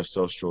zero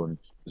testosterone,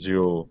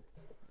 zero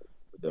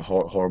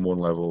hormone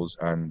levels,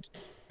 and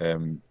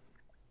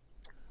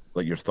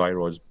like your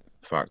thyroid's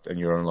fact, and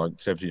you're on like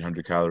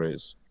 1,700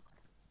 calories.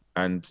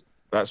 And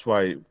that's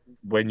why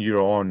when you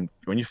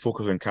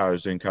focus on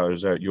calories in,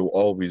 calories out, you'll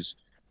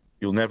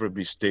never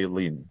stay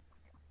lean.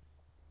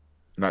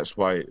 And that's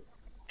why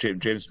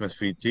James Smith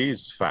VT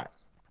is fat.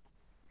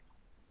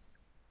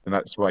 And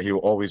that's why he'll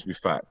always be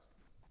fat,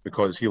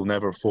 because he'll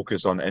never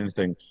focus on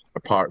anything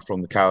apart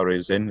from the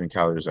calories in and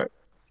calories out.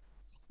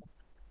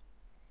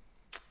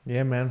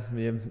 Yeah, man.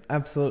 Yeah,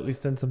 absolutely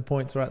send some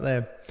points right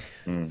there.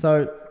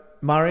 So,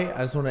 Murray, I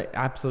just want to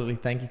absolutely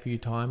thank you for your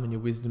time and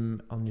your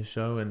wisdom on your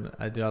show. And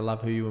I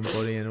love who you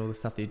embody and all the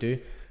stuff that you do.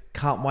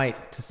 Can't wait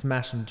to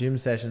smash some gym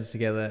sessions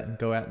together and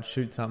go out and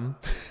shoot something.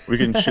 We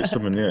can shoot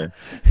something, yeah.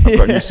 I've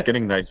got a new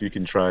skinning knife you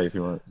can try if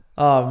you want.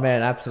 Oh,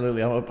 man,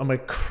 absolutely. I'm going to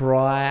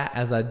cry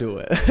as I do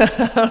it.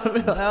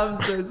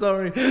 I'm so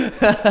sorry.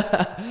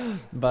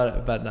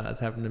 but no,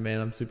 it's happening,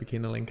 man. I'm super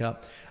keen to link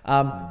up.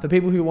 For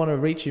people who want to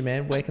reach you,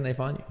 man, where can they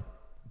find you?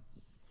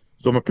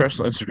 So my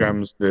personal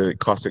Instagram is the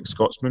classic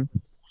Scotsman.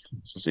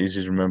 So it's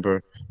easy to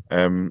remember.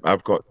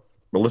 I've got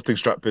my lifting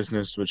strap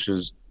business, which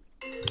is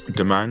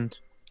Demand,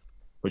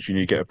 which you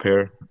need to get a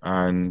pair,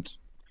 and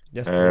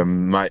yes,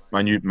 my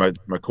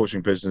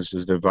coaching business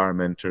is the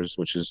Environmenters,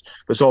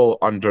 it's all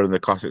under the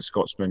classic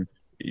Scotsman.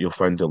 You'll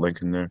find the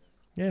link in there.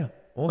 Yeah,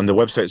 awesome. And the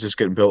website's just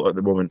getting built at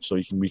the moment, so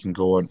you can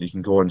go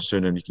on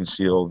soon, and you can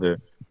see all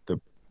the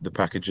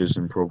packages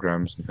and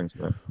programs and things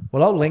like that.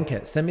 Well, I'll link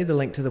it. Send me the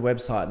link to the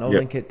website, and I'll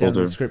link it down in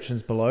the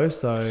descriptions below.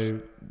 So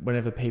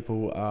whenever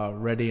people are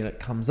ready and it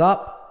comes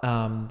up,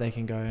 they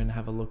can go and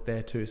have a look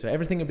there too. So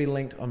everything will be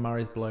linked on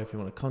Murray's below if you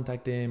want to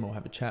contact him or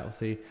have a chat. We'll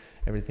see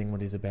everything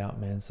what he's about,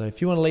 man. So if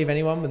you want to leave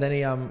anyone with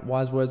any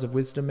wise words of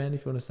wisdom, man,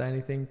 if you want to say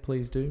anything,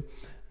 please do.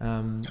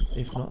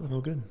 If not, then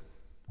we're good.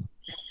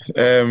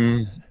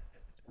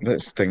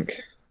 Let's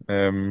think.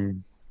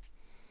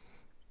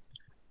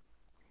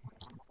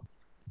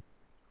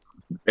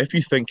 If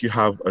you think you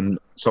have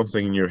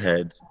something in your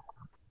head,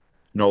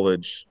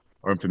 knowledge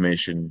or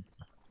information,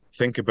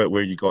 think about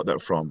where you got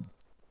that from.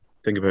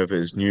 Think about if it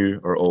is new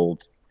or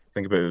old.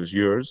 Think about if it was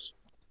yours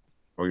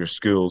or your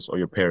school's or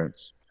your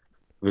parents.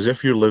 Because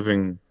if you're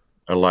living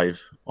a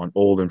life on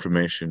old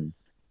information,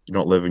 you're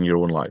not living your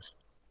own life.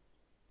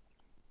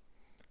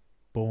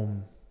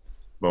 Boom.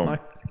 Boom.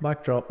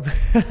 Mic drop.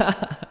 All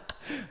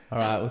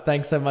right. Well,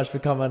 thanks so much for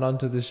coming on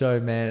to the show,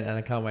 man. And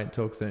I can't wait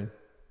to talk soon.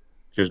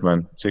 Cheers,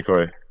 man. See you,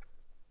 Corey.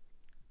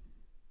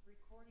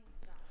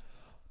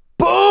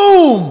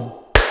 Boom!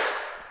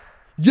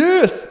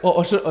 Yes!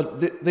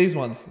 These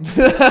ones.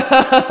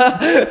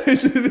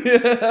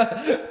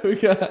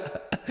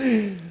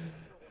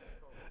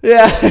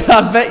 Yeah,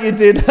 I bet you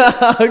did.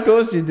 Of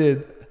course you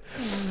did.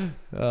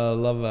 Oh, I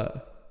love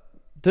that.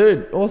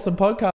 Dude, awesome podcast.